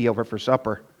have Katie over for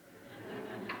supper.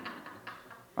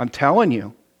 I'm telling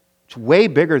you. It's way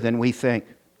bigger than we think.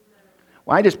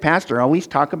 Why does Pastor always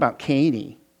talk about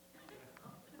Katie?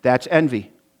 That's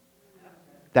envy.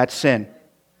 That's sin.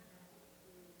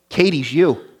 Katie's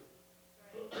you.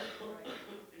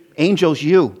 Angel's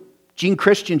you. Jean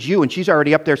Christian's you, and she's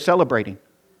already up there celebrating.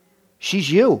 She's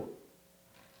you.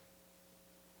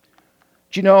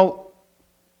 Do you know,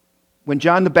 when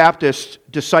John the Baptist's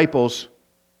disciples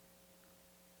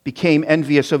became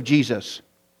envious of Jesus,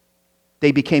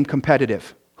 they became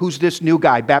competitive. Who's this new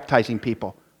guy baptizing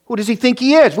people? Who does he think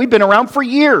he is? We've been around for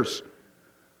years.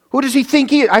 Who does he think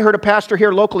he is? I heard a pastor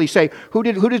here locally say, who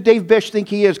does Dave Bish think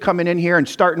he is coming in here and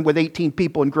starting with 18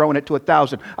 people and growing it to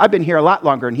 1,000? I've been here a lot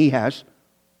longer than he has.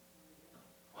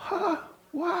 Huh?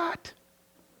 What?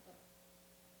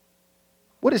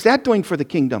 What is that doing for the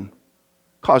kingdom?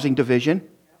 Causing division.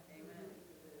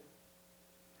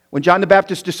 When John the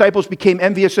Baptist's disciples became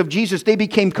envious of Jesus, they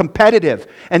became competitive,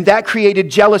 and that created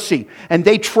jealousy. And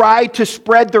they tried to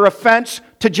spread their offense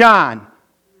to John.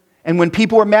 And when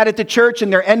people are mad at the church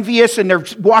and they're envious and they're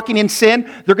walking in sin,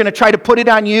 they're going to try to put it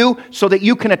on you so that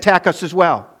you can attack us as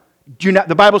well.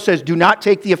 The Bible says, do not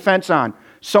take the offense on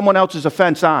someone else's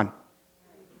offense on.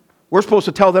 We're supposed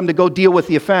to tell them to go deal with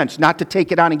the offense, not to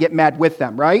take it on and get mad with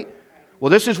them, right? Well,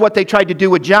 this is what they tried to do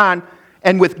with John.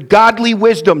 And with godly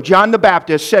wisdom, John the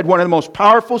Baptist said one of the most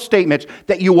powerful statements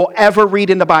that you will ever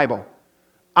read in the Bible.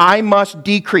 I must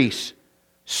decrease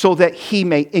so that he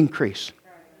may increase.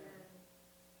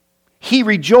 He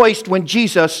rejoiced when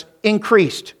Jesus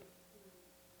increased.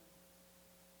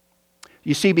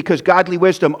 You see, because godly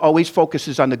wisdom always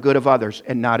focuses on the good of others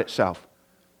and not itself.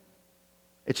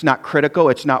 It's not critical,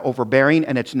 it's not overbearing,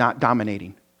 and it's not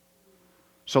dominating.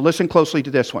 So listen closely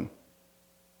to this one.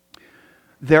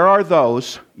 There are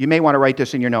those, you may want to write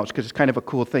this in your notes because it's kind of a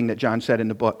cool thing that John said in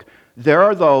the book. There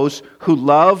are those who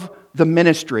love the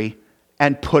ministry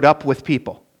and put up with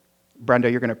people.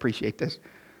 Brenda, you're going to appreciate this.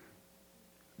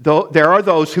 There are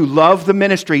those who love the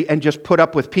ministry and just put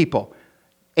up with people.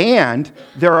 And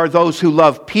there are those who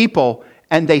love people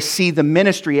and they see the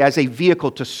ministry as a vehicle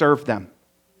to serve them.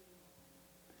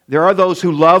 There are those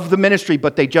who love the ministry,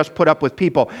 but they just put up with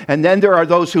people. And then there are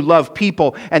those who love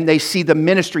people, and they see the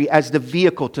ministry as the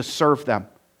vehicle to serve them.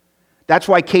 That's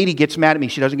why Katie gets mad at me.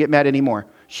 She doesn't get mad anymore.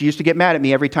 She used to get mad at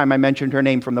me every time I mentioned her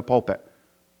name from the pulpit.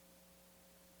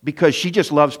 Because she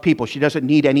just loves people. She doesn't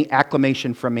need any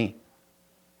acclamation from me.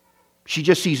 She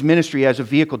just sees ministry as a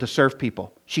vehicle to serve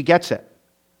people. She gets it.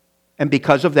 And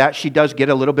because of that, she does get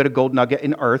a little bit of gold nugget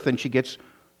in earth, and she gets,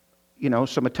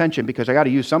 some attention because I got to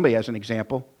use somebody as an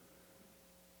example.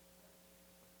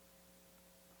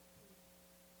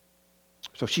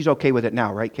 So she's okay with it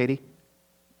now, right, Katie?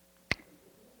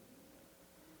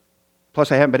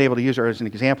 Plus, I haven't been able to use her as an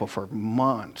example for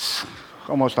months,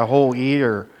 almost a whole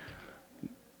year.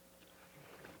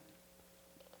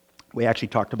 We actually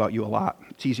talked about you a lot.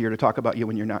 It's easier to talk about you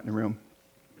when you're not in the room.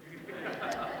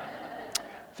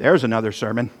 There's another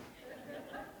sermon.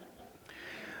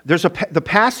 There's that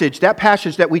passage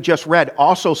that we just read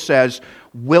also says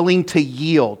willing to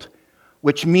yield,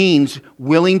 which means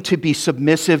willing to be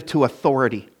submissive to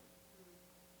authority.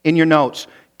 In your notes,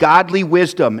 godly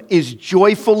wisdom is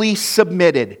joyfully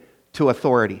submitted to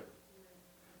authority.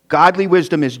 Godly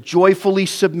wisdom is joyfully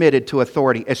submitted to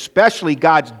authority, especially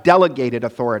God's delegated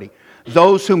authority.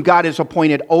 Those whom God has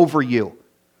appointed over you,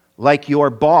 like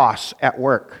your boss at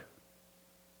work.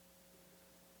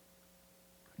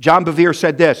 John Bevere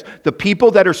said this, the people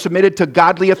that are submitted to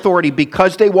godly authority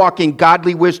because they walk in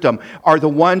godly wisdom are the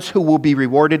ones who will be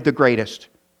rewarded the greatest.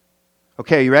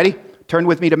 Okay, you ready? Turn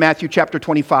with me to Matthew chapter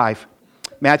 25.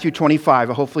 Matthew 25.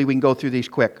 Hopefully we can go through these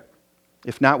quick.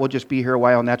 If not, we'll just be here a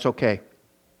while and that's okay.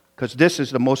 Because this is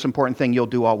the most important thing you'll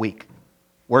do all week.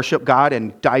 Worship God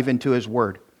and dive into His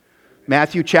Word.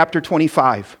 Matthew chapter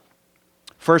 25.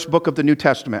 First book of the New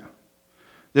Testament.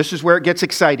 This is where it gets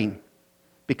exciting.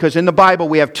 Because in the Bible,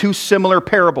 we have two similar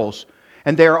parables,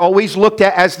 and they are always looked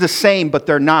at as the same, but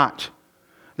they're not.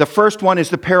 The first one is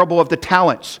the parable of the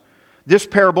talents. This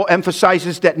parable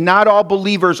emphasizes that not all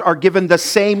believers are given the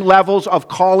same levels of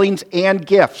callings and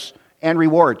gifts and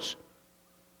rewards.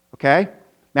 Okay?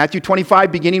 Matthew 25,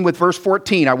 beginning with verse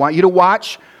 14. I want you to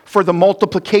watch for the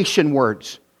multiplication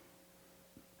words.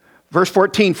 Verse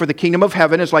 14, for the kingdom of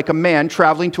heaven is like a man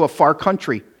traveling to a far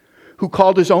country, who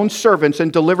called his own servants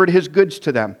and delivered his goods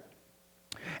to them.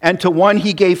 And to one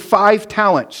he gave 5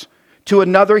 talents, to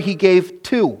another he gave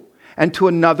 2, and to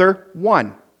another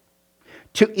 1.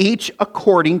 To each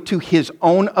according to his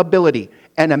own ability.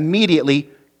 And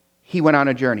immediately he went on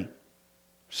a journey.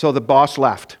 So the boss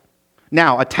left.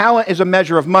 Now, a talent is a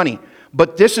measure of money,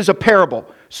 but this is a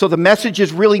parable. So the message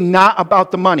is really not about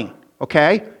the money,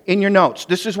 Okay? In your notes,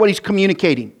 this is what he's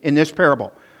communicating in this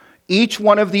parable. Each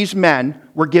one of these men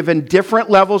were given different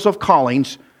levels of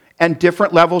callings and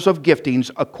different levels of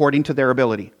giftings according to their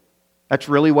ability. That's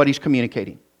really what he's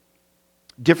communicating.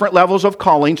 Different levels of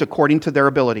callings according to their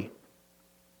ability.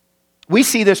 We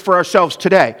see this for ourselves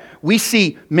today. We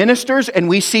see ministers and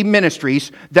we see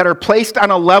ministries that are placed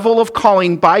on a level of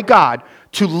calling by God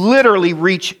to literally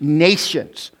reach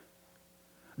nations.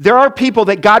 There are people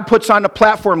that God puts on the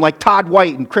platform like Todd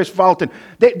White and Chris Valton.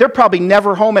 They're probably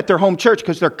never home at their home church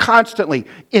because they're constantly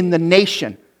in the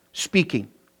nation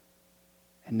speaking.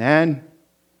 And then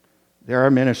there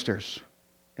are ministers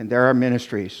and there are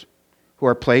ministries who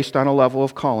are placed on a level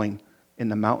of calling in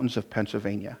the mountains of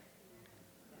Pennsylvania.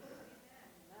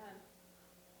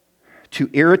 To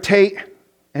irritate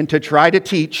and to try to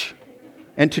teach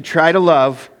and to try to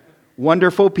love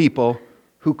wonderful people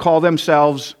who call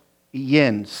themselves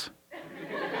yins.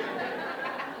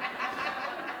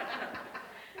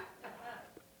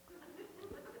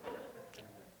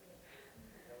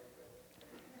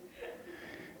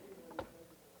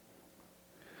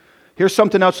 Here's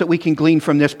something else that we can glean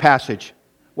from this passage.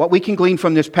 What we can glean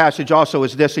from this passage also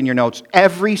is this in your notes.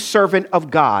 Every servant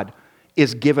of God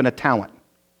is given a talent.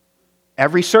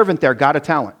 Every servant there got a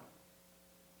talent.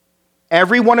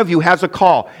 Every one of you has a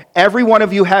call. Every one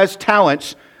of you has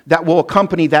talents that will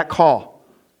accompany that call.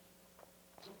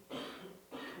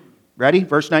 Ready?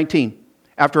 Verse 19.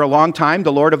 After a long time,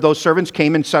 the Lord of those servants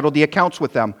came and settled the accounts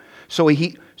with them. So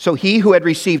he who had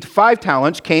received 5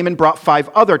 talents came and brought 5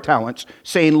 other talents,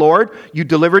 saying, Lord, you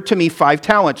delivered to me 5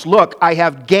 talents. Look, I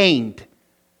have gained,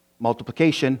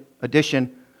 multiplication,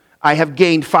 addition, I have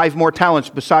gained 5 more talents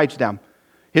besides them.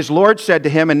 His Lord said to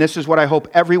him, and this is what I hope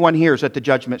everyone hears at the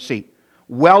judgment seat,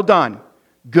 well done,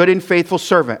 good and faithful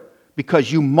servant,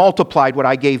 because you multiplied what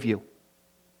I gave you.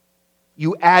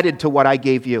 You added to what I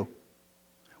gave you.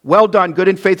 Well done, good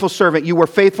and faithful servant. You were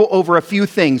faithful over a few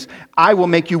things. I will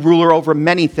make you ruler over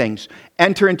many things.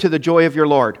 Enter into the joy of your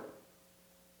Lord.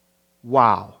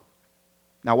 Wow.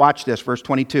 Now watch this, verse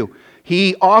 22.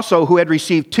 He also, who had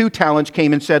received 2 talents,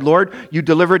 came and said, Lord, you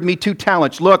delivered me 2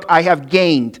 talents. Look, I have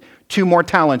gained 2 more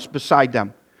talents beside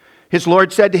them. His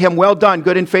Lord said to him, well done,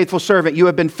 good and faithful servant. You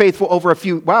have been faithful over a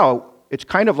few. Wow, it's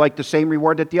kind of like the same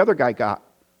reward that the other guy got.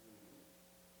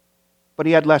 But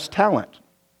he had less talent.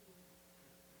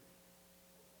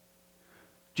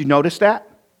 Do you notice that?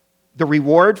 The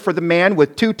reward for the man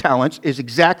with 2 talents is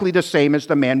exactly the same as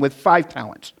the man with 5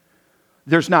 talents.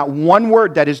 There's not one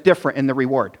word that is different in the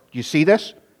reward. Do you see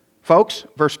this, folks?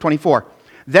 Verse 24.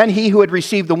 Then he who had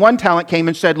received the 1 talent came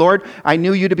and said, Lord, I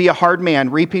knew you to be a hard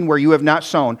man, reaping where you have not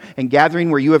sown, and gathering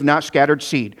where you have not scattered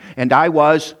seed. And I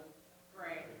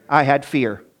had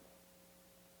fear.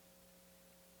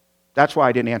 That's why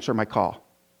I didn't answer my call,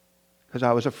 because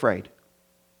I was afraid.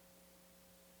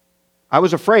 I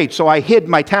was afraid, so I hid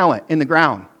my talent in the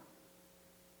ground.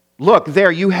 Look, there,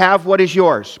 you have what is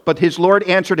yours. But his Lord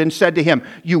answered and said to him,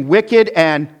 you wicked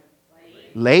and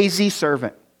lazy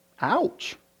servant.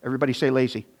 Ouch. Everybody say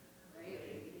lazy.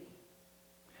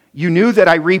 You knew that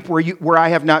I reap where I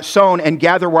have not sown and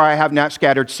gather where I have not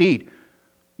scattered seed.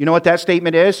 You know what that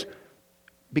statement is?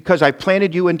 Because I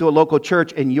planted you into a local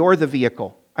church and you're the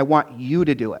vehicle. I want you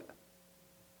to do it.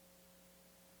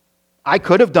 I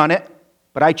could have done it,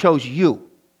 but I chose you.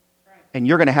 And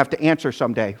you're going to have to answer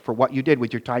someday for what you did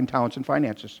with your time, talents, and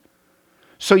finances.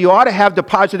 So you ought to have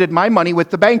deposited my money with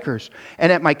the bankers.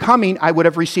 And at my coming, I would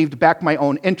have received back my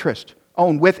own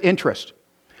with interest.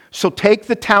 So take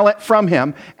the talent from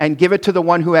him and give it to the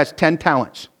one who has 10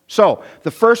 talents. So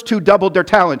the first 2 doubled their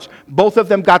talents. Both of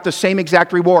them got the same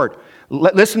exact reward.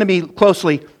 Listen to me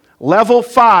closely. Level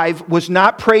 5 was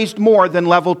not praised more than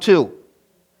level 2.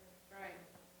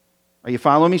 Are you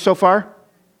following me so far?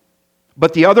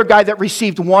 But the other guy that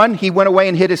received 1, he went away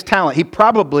and hid his talent. He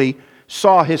probably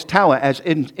saw his talent as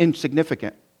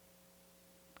insignificant.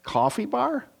 Coffee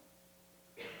bar?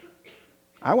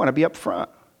 I want to be up front.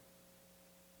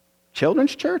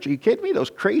 Children's church? Are you kidding me? Those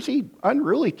crazy,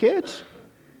 unruly kids?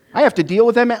 I have to deal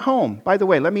with them at home. By the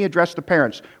way, let me address the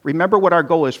parents. Remember what our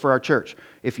goal is for our church.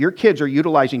 If your kids are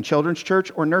utilizing children's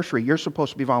church or nursery, you're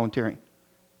supposed to be volunteering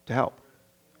to help.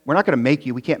 We're not going to make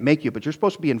you. We can't make you, but you're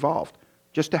supposed to be involved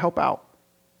just to help out.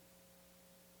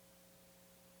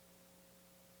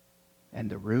 And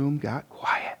the room got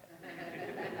quiet.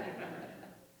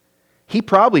 He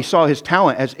probably saw his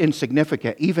talent as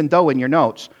insignificant, even though in your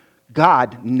notes,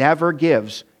 God never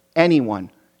gives anyone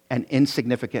an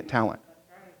insignificant talent.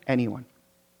 Anyone.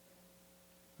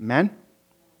 Amen?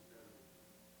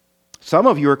 Some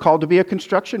of you are called to be a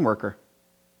construction worker,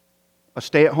 a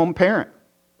stay-at-home parent,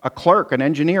 a clerk, an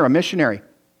engineer, a missionary.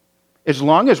 as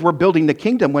long as we're building the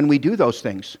kingdom when we do those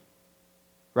things.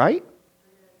 Right?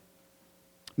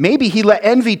 Maybe he let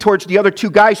envy towards the other two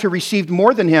guys who received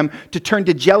more than him to turn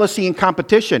to jealousy and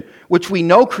competition, which we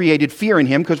know created fear in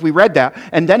him because we read that,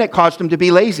 and then it caused him to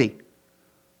be lazy.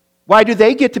 Why do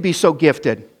they get to be so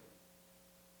gifted?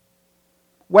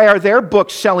 Why are their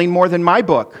books selling more than my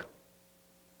book?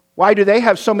 Why do they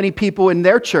have so many people in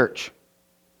their church?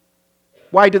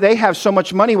 Why do they have so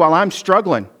much money while I'm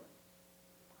struggling?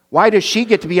 Why does she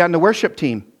get to be on the worship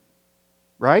team?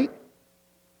 Right?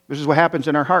 This is what happens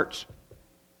in our hearts.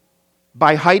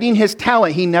 By hiding his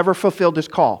talent, he never fulfilled his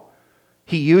call.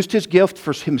 He used his gift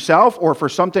for himself or for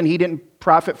something he didn't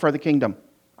profit for the kingdom.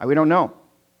 We don't know.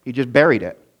 He just buried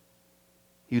it.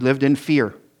 He lived in fear.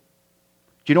 Do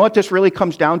you know what this really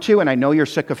comes down to? And I know you're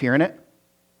sick of hearing it.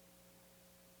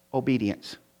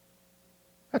 Obedience.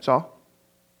 That's all.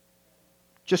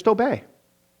 Just obey.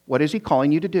 What is he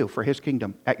calling you to do for his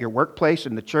kingdom? At your workplace,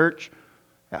 in the church,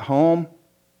 at home?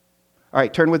 All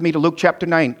right, turn with me to Luke chapter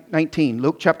 19.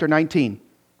 Luke chapter 19.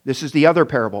 This is the other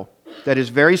parable that is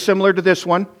very similar to this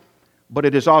one, but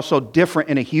it is also different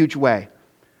in a huge way.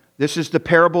 This is the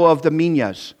parable of the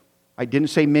minas. I didn't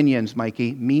say minions,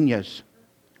 Mikey. Minas.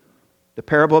 The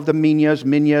parable of the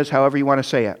minas, however you want to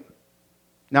say it.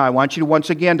 Now, I want you to once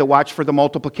again to watch for the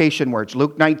multiplication words.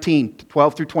 Luke 19,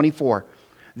 12 through 24.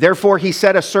 Therefore, he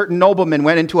said, a certain nobleman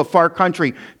went into a far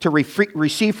country to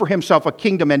receive for himself a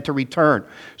kingdom and to return.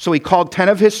 So he called 10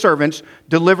 of his servants,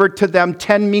 delivered to them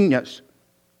 10 minas.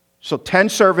 So 10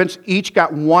 servants, each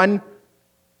got 1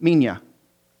 mina.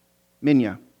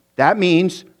 Mina. That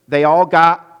means they all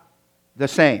got the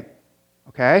same.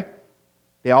 Okay?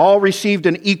 They all received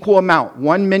an equal amount,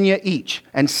 1 mina each,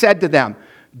 and said to them,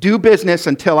 do business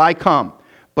until I come.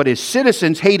 But his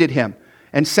citizens hated him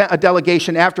and sent a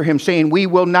delegation after him, saying, we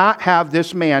will not have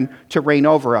this man to reign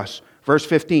over us. Verse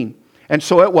 15. And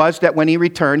so it was that when he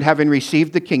returned, having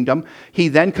received the kingdom, he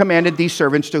then commanded these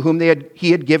servants to whom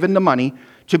he had given the money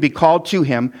to be called to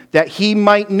him, that he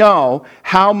might know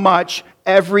how much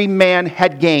every man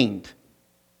had gained.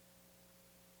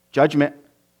 Judgment.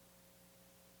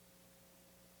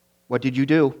 What did you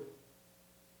do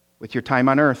with your time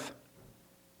on earth?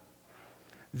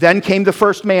 Then came the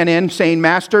first man in, saying,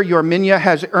 Master, your mina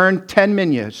has earned 10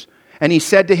 minas. And he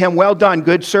said to him, well done,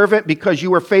 good servant, because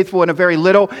you were faithful in a very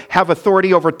little, have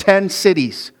authority over 10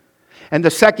 cities. And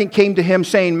the second came to him,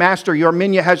 saying, Master, your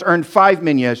mina has earned 5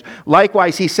 minas.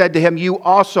 Likewise, he said to him, you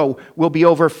also will be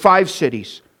over 5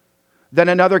 cities. Then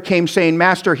another came, saying,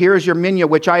 Master, here is your mina,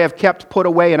 which I have kept put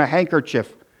away in a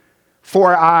handkerchief,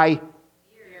 for I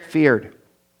feared.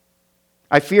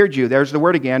 I feared you. There's the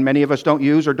word again. Many of us don't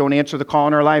use or don't answer the call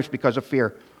in our lives because of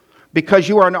fear. Because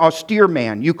you are an austere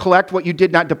man. You collect what you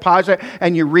did not deposit,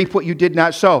 and you reap what you did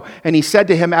not sow. And he said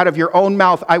to him, out of your own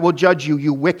mouth I will judge you,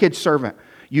 you wicked servant.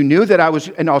 You knew that I was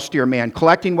an austere man,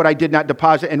 collecting what I did not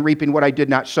deposit and reaping what I did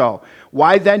not sow.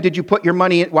 Why then did you put your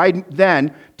money in, why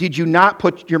then did you not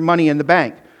put your money in the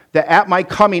bank, that at my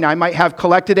coming I might have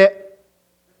collected it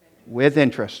with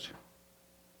interest?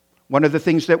 One of the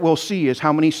things that we'll see is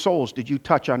how many souls did you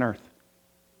touch on earth?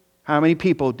 How many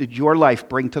people did your life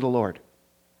bring to the Lord?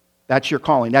 That's your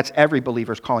calling. That's every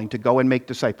believer's calling, to go and make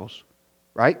disciples,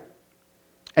 right?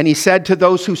 And he said to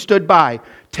those who stood by,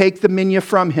 take the mina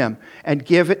from him and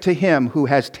give it to him who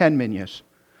has 10 minas.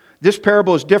 This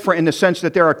parable is different in the sense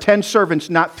that there are 10 servants,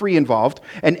 not 3 involved,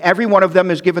 and every one of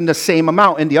them is given the same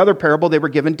amount. In the other parable, they were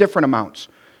given different amounts.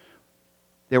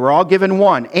 They were all given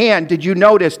 1. And did you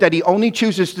notice that he only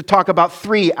chooses to talk about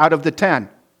 3 out of the 10?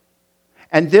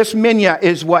 And this mina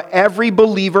is what every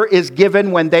believer is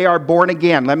given when they are born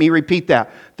again. Let me repeat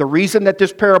that. The reason that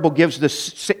this parable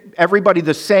gives everybody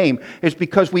the same is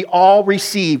because we all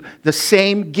receive the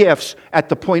same gifts at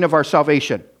the point of our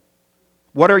salvation.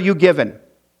 What are you given?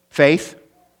 Faith,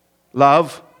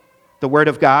 love, the Word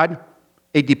of God,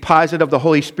 a deposit of the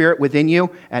Holy Spirit within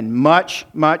you, and much,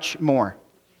 much more.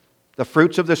 The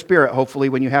fruits of the Spirit, hopefully,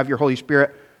 when you have your Holy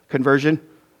Spirit conversion.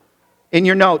 In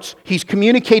your notes, he's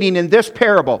communicating in this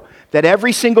parable that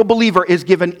every single believer is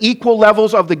given equal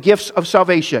levels of the gifts of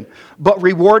salvation, but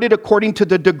rewarded according to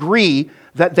the degree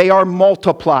that they are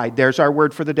multiplied. There's our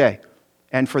word for the day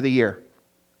and for the year.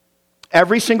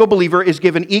 Every single believer is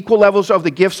given equal levels of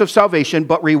the gifts of salvation,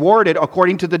 but rewarded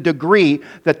according to the degree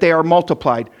that they are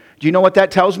multiplied. Do you know what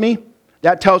that tells me?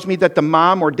 That tells me that the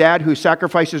mom or dad who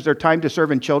sacrifices their time to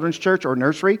serve in children's church or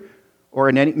nursery or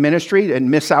in any ministry and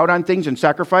miss out on things and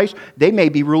sacrifice, they may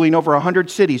be ruling over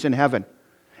 100 cities in heaven.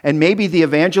 And maybe the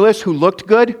evangelist who looked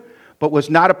good but was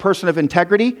not a person of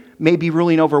integrity may be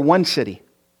ruling over 1 city.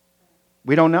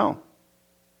 We don't know.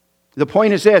 The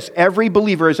point is this: every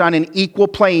believer is on an equal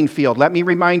playing field. Let me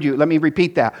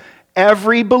repeat that.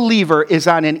 Every believer is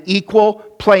on an equal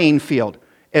playing field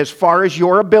as far as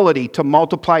your ability to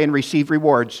multiply and receive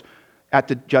rewards at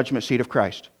the judgment seat of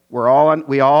Christ.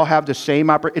 We all have the same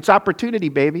it's opportunity,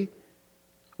 baby.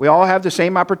 We all have the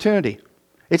same opportunity.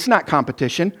 It's not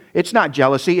competition. It's not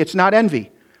jealousy. It's not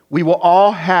envy. We will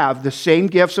all have the same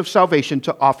gifts of salvation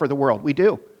to offer the world. We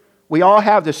do. We all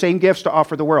have the same gifts to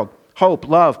offer the world: hope,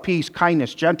 love, peace,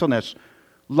 kindness, gentleness,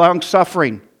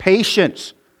 long-suffering,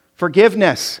 patience,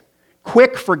 forgiveness,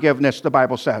 quick forgiveness, the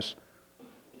Bible says.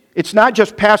 It's not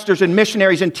just pastors and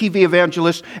missionaries and TV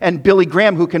evangelists and Billy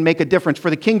Graham who can make a difference for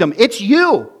the kingdom. It's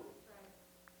you.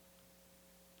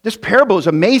 This parable is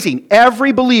amazing.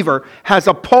 Every believer has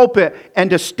a pulpit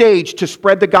and a stage to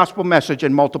spread the gospel message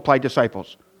and multiply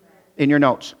disciples. In your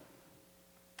notes.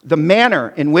 The manner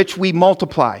in which we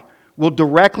multiply will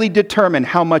directly determine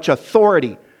how much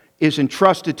authority is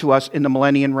entrusted to us in the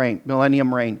millennium reign,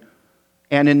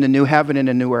 and in the new heaven and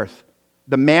the new earth.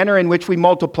 The manner in which we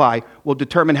multiply will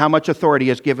determine how much authority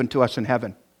is given to us in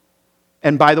heaven.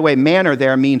 And by the way, manner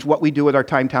there means what we do with our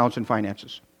time, talents, and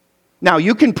finances. Now,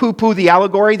 you can poo-poo the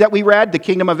allegory that we read, the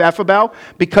kingdom of Ephabel,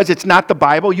 because it's not the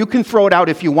Bible. You can throw it out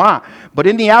if you want. But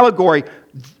in the allegory,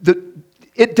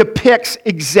 it depicts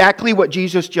exactly what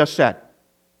Jesus just said.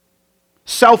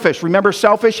 Selfish. Remember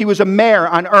selfish? He was a mayor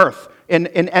on earth in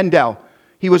Endel.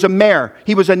 He was a mayor.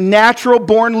 He was a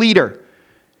natural-born leader.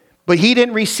 But he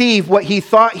didn't receive what he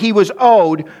thought he was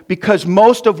owed because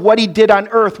most of what he did on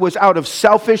earth was out of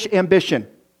selfish ambition.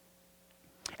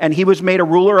 And he was made a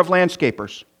ruler of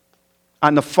landscapers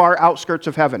on the far outskirts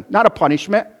of heaven. Not a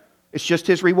punishment. It's just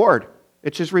his reward.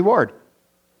 It's his reward.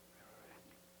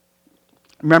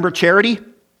 Remember Charity?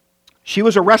 She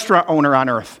was a restaurant owner on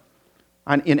earth,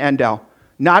 in Endel.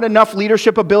 Not enough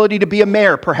leadership ability to be a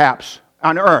mayor, perhaps,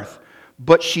 on earth.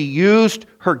 But she used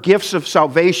her gifts of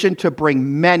salvation to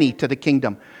bring many to the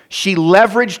kingdom. She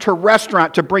leveraged her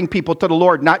restaurant to bring people to the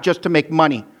Lord, not just to make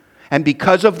money. And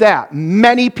because of that,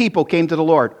 many people came to the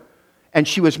Lord. And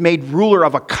she was made ruler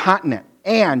of a continent.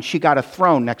 And she got a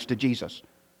throne next to Jesus.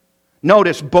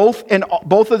 Notice, both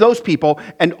of those people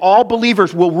and all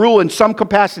believers will rule in some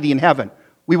capacity in heaven.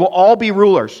 We will all be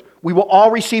rulers. We will all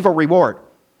receive a reward.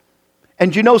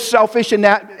 And you know, selfish in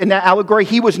that allegory,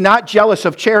 he was not jealous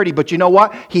of Charity, but you know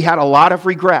what? He had a lot of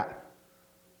regret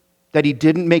that he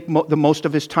didn't make the most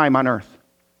of his time on earth.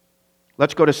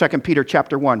 Let's go to 2 Peter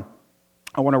chapter 1.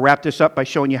 I want to wrap this up by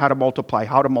showing you how to multiply.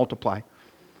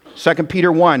 2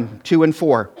 Peter 1, 2 and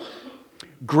 4.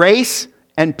 Grace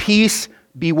and peace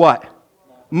be what?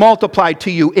 Multiplied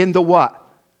to you in the what?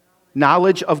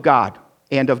 Knowledge of God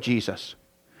and of Jesus.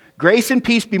 Grace and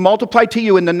peace be multiplied to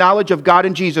you in the knowledge of God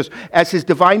and Jesus, as his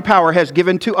divine power has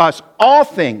given to us all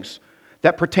things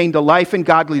that pertain to life and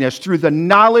godliness through the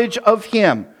knowledge of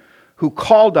him who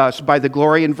called us by the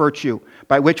glory and virtue,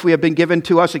 by which we have been given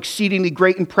to us exceedingly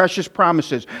great and precious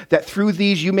promises, that through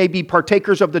these you may be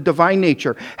partakers of the divine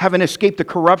nature, having escaped the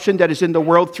corruption that is in the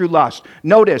world through lust.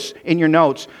 Notice in your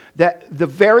notes that the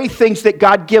very things that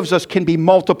God gives us can be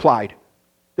multiplied.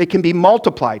 They can be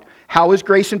multiplied. How is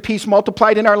grace and peace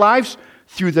multiplied in our lives?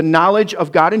 Through the knowledge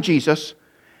of God and Jesus.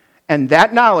 And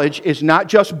that knowledge is not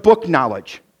just book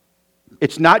knowledge.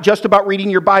 It's not just about reading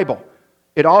your Bible.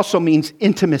 It also means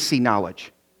intimacy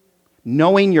knowledge.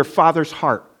 Knowing your Father's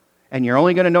heart. And you're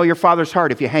only going to know your Father's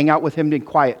heart if you hang out with him in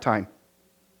quiet time.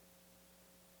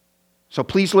 So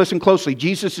please listen closely.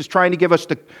 Jesus is trying to give us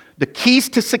the keys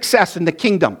to success in the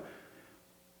kingdom.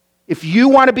 If you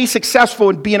want to be successful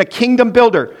in being a kingdom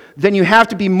builder, then you have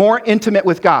to be more intimate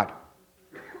with God.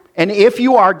 And if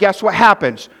you are, guess what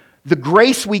happens? The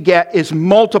grace we get is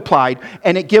multiplied,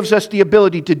 and it gives us the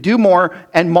ability to do more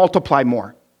and multiply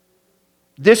more.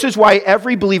 This is why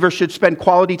every believer should spend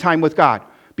quality time with God,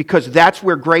 because that's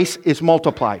where grace is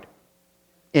multiplied,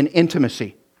 in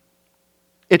intimacy.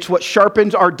 It's what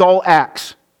sharpens our dull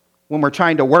axe when we're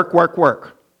trying to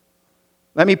work.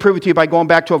 Let me prove it to you by going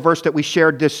back to a verse that we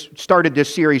started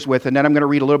this series with, and then I'm going to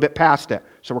read a little bit past it.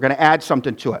 So we're going to add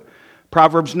something to it.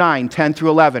 Proverbs 9, 10 through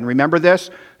 11. Remember this?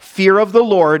 Fear of the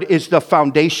Lord is the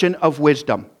foundation of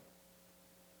wisdom.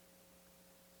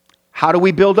 How do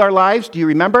we build our lives? Do you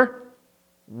remember?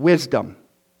 Wisdom.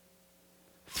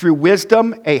 Through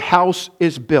wisdom, a house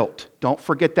is built. Don't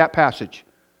forget that passage.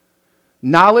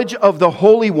 Knowledge of the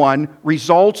Holy One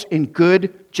results in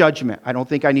good judgment. I don't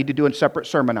think I need to do a separate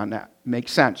sermon on that.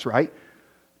 Makes sense, right?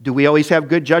 Do we always have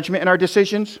good judgment in our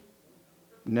decisions?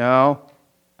 No.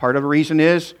 Part of the reason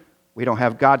is we don't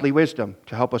have godly wisdom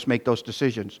to help us make those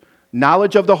decisions.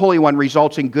 Knowledge of the Holy One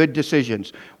results in good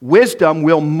decisions. Wisdom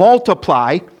will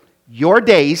multiply your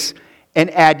days and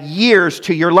add years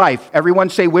to your life. Everyone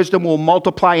say wisdom will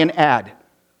multiply and add.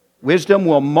 Wisdom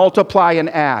will multiply and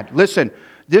add. Listen,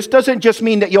 this doesn't just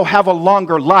mean that you'll have a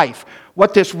longer life.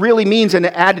 What this really means, and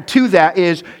added to that,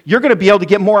 is you're going to be able to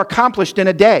get more accomplished in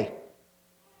a day.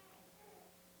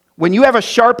 When you have a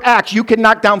sharp axe, you can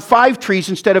knock down 5 trees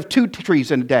instead of 2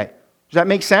 trees in a day. Does that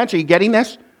make sense? Are you getting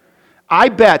this? I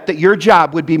bet that your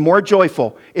job would be more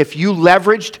joyful if you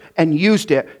leveraged and used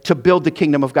it to build the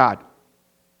kingdom of God.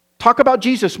 Talk about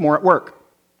Jesus more at work.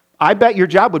 I bet your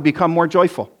job would become more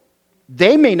joyful.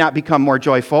 They may not become more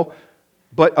joyful,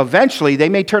 but eventually they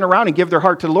may turn around and give their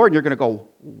heart to the Lord, and you're going to go,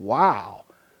 wow.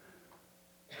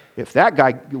 If that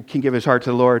guy can give his heart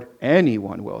to the Lord,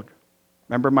 anyone will.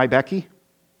 Remember my Becky?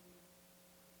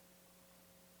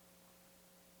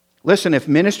 Listen, if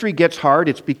ministry gets hard,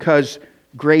 it's because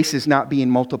grace is not being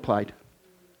multiplied.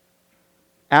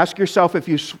 Ask yourself if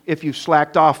you've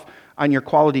slacked off on your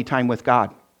quality time with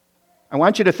God. I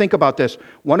want you to think about this.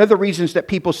 One of the reasons that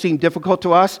people seem difficult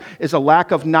to us is a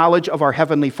lack of knowledge of our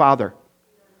Heavenly Father.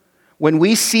 When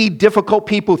we see difficult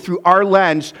people through our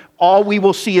lens, all we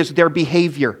will see is their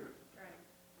behavior.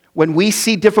 When we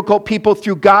see difficult people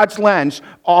through God's lens,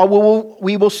 all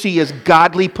we will see is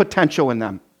godly potential in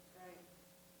them.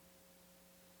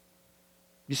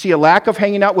 You see, a lack of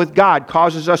hanging out with God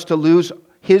causes us to lose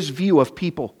His view of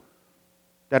people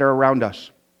that are around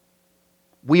us.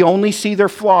 We only see their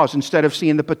flaws instead of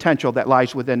seeing the potential that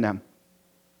lies within them.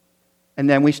 And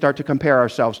then we start to compare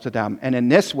ourselves to them. And in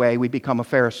this way, we become a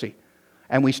Pharisee.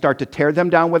 And we start to tear them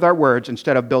down with our words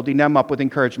instead of building them up with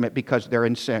encouragement because they're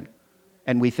in sin.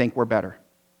 And we think we're better.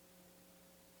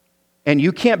 And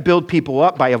you can't build people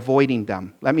up by avoiding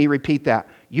them. Let me repeat that.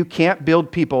 You can't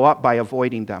build people up by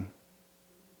avoiding them.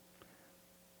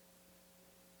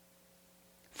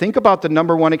 Think about the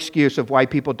number one excuse of why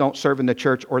people don't serve in the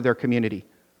church or their community.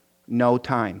 No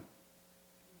time.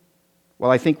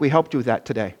 Well, I think we helped you with that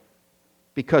today.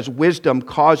 Because wisdom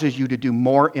causes you to do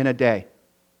more in a day.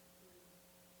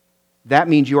 That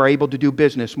means you are able to do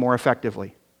business more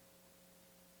effectively.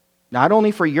 Not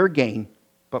only for your gain,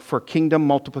 but for kingdom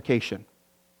multiplication.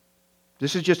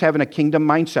 This is just having a kingdom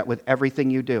mindset with everything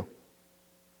you do.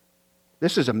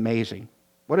 This is amazing.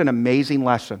 What an amazing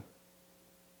lesson.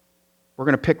 We're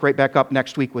going to pick right back up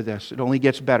next week with this. It only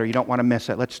gets better. You don't want to miss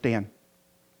it. Let's stand.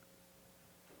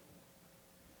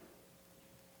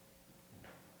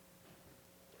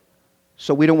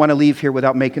 So we don't want to leave here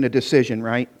without making a decision,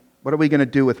 right? What are we going to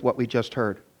do with what we just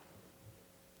heard?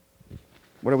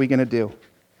 What are we going to do?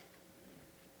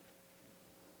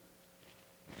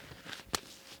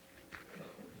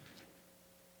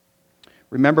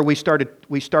 Remember, we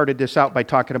started this out by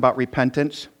talking about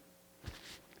repentance.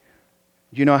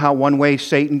 Do you know how one way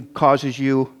Satan causes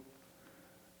you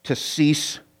to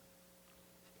cease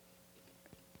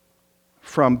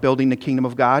from building the kingdom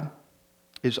of God?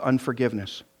 Is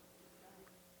unforgiveness.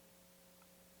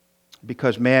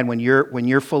 Because, man, when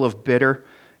you're full of bitter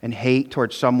and hate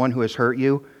towards someone who has hurt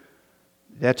you,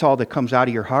 that's all that comes out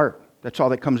of your heart. That's all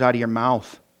that comes out of your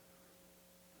mouth.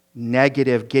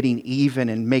 Negative, getting even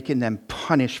and making them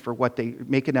punish for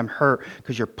making them hurt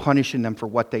because you're punishing them for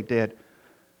what they did.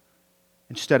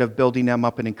 Instead of building them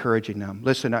up and encouraging them.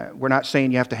 Listen, we're not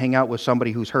saying you have to hang out with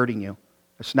somebody who's hurting you.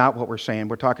 That's not what we're saying.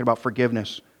 We're talking about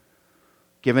forgiveness.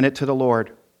 Giving it to the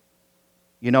Lord.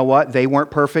 You know what? They weren't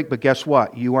perfect, but guess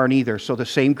what? You aren't either. So the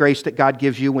same grace that God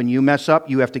gives you when you mess up,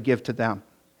 you have to give to them.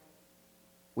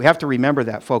 We have to remember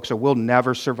that, folks, or we'll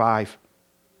never survive.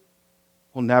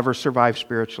 We'll never survive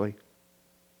spiritually.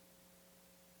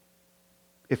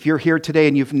 If you're here today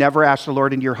and you've never asked the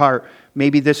Lord into your heart,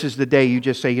 maybe this is the day you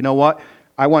just say, you know what?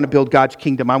 I want to build God's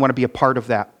kingdom. I want to be a part of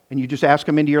that. And you just ask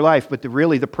Him into your life. But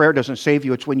really, the prayer doesn't save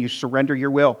you. It's when you surrender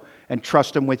your will and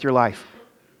trust Him with your life.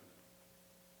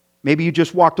 Maybe you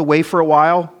just walked away for a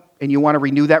while and you want to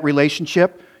renew that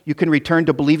relationship. You can return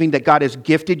to believing that God has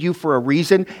gifted you for a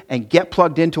reason and get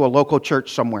plugged into a local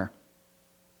church somewhere.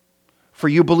 For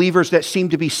you believers that seem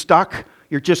to be stuck,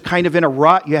 you're just kind of in a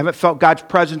rut. You haven't felt God's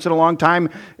presence in a long time.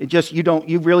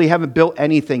 You really haven't built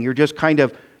anything.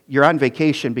 You're on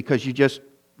vacation because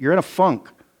you're in a funk.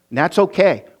 And that's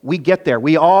okay. We get there.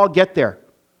 We all get there.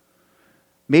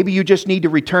 Maybe you just need to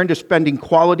return to spending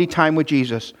quality time with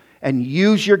Jesus and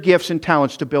use your gifts and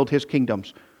talents to build His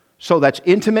kingdoms. So that's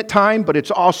intimate time, but it's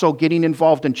also getting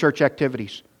involved in church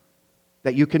activities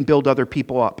that you can build other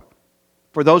people up.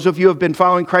 For those of you who have been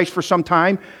following Christ for some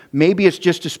time, maybe it's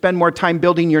just to spend more time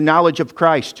building your knowledge of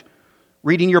Christ,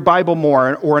 reading your Bible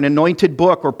more, or an anointed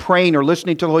book, or praying, or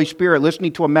listening to the Holy Spirit,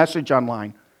 listening to a message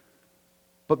online.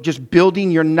 But just building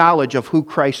your knowledge of who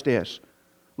Christ is.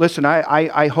 Listen,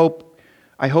 I hope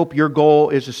I hope your goal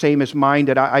is the same as mine,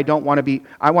 that I want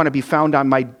to be found on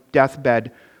my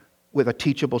deathbed with a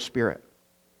teachable spirit.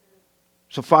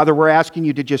 So, Father, we're asking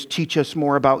you to just teach us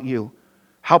more about you.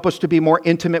 Help us to be more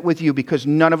intimate with you, because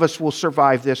none of us will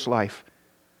survive this life.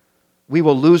 We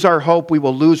will lose our hope. We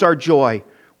will lose our joy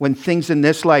when things in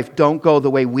this life don't go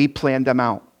the way we planned them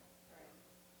out.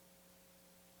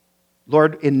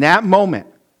 Lord, in that moment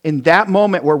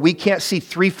where we can't see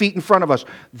 3 feet in front of us,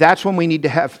 that's when we need to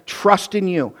have trust in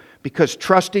you, because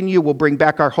trust in you will bring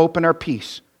back our hope and our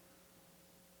peace.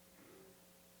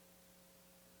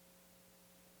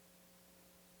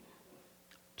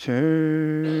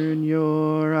 Turn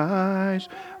your eyes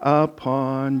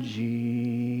upon Jesus.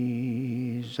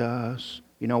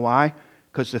 You know why?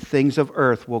 Because the things of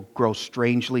earth will grow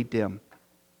strangely dim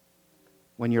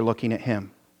when you're looking at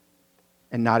Him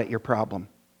and not at your problem.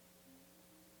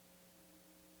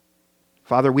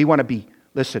 Father, we want to be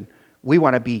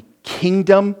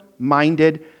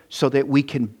kingdom-minded so that we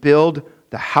can build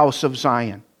the house of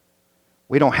Zion.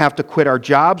 We don't have to quit our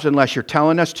jobs unless you're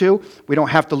telling us to. We don't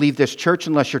have to leave this church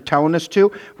unless you're telling us to.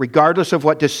 Regardless of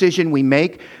what decision we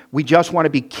make, we just want to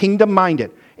be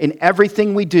kingdom-minded in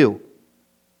everything we do.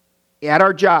 At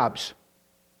our jobs,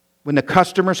 when the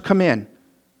customers come in,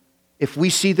 if we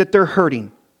see that they're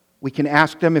hurting, we can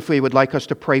ask them if they would like us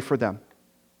to pray for them.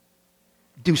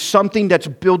 Do something that's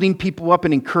building people up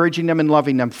and encouraging them and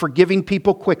loving them. Forgiving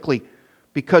people quickly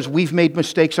because we've made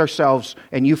mistakes ourselves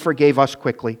and you forgave us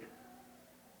quickly.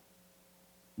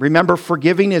 Remember,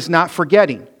 forgiving is not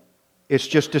forgetting. It's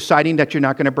just deciding that you're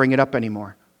not going to bring it up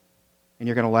anymore. And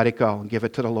you're going to let it go and give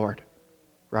it to the Lord.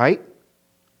 Right?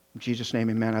 In Jesus' name,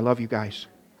 amen. I love you guys.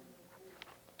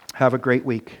 Have a great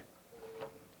week.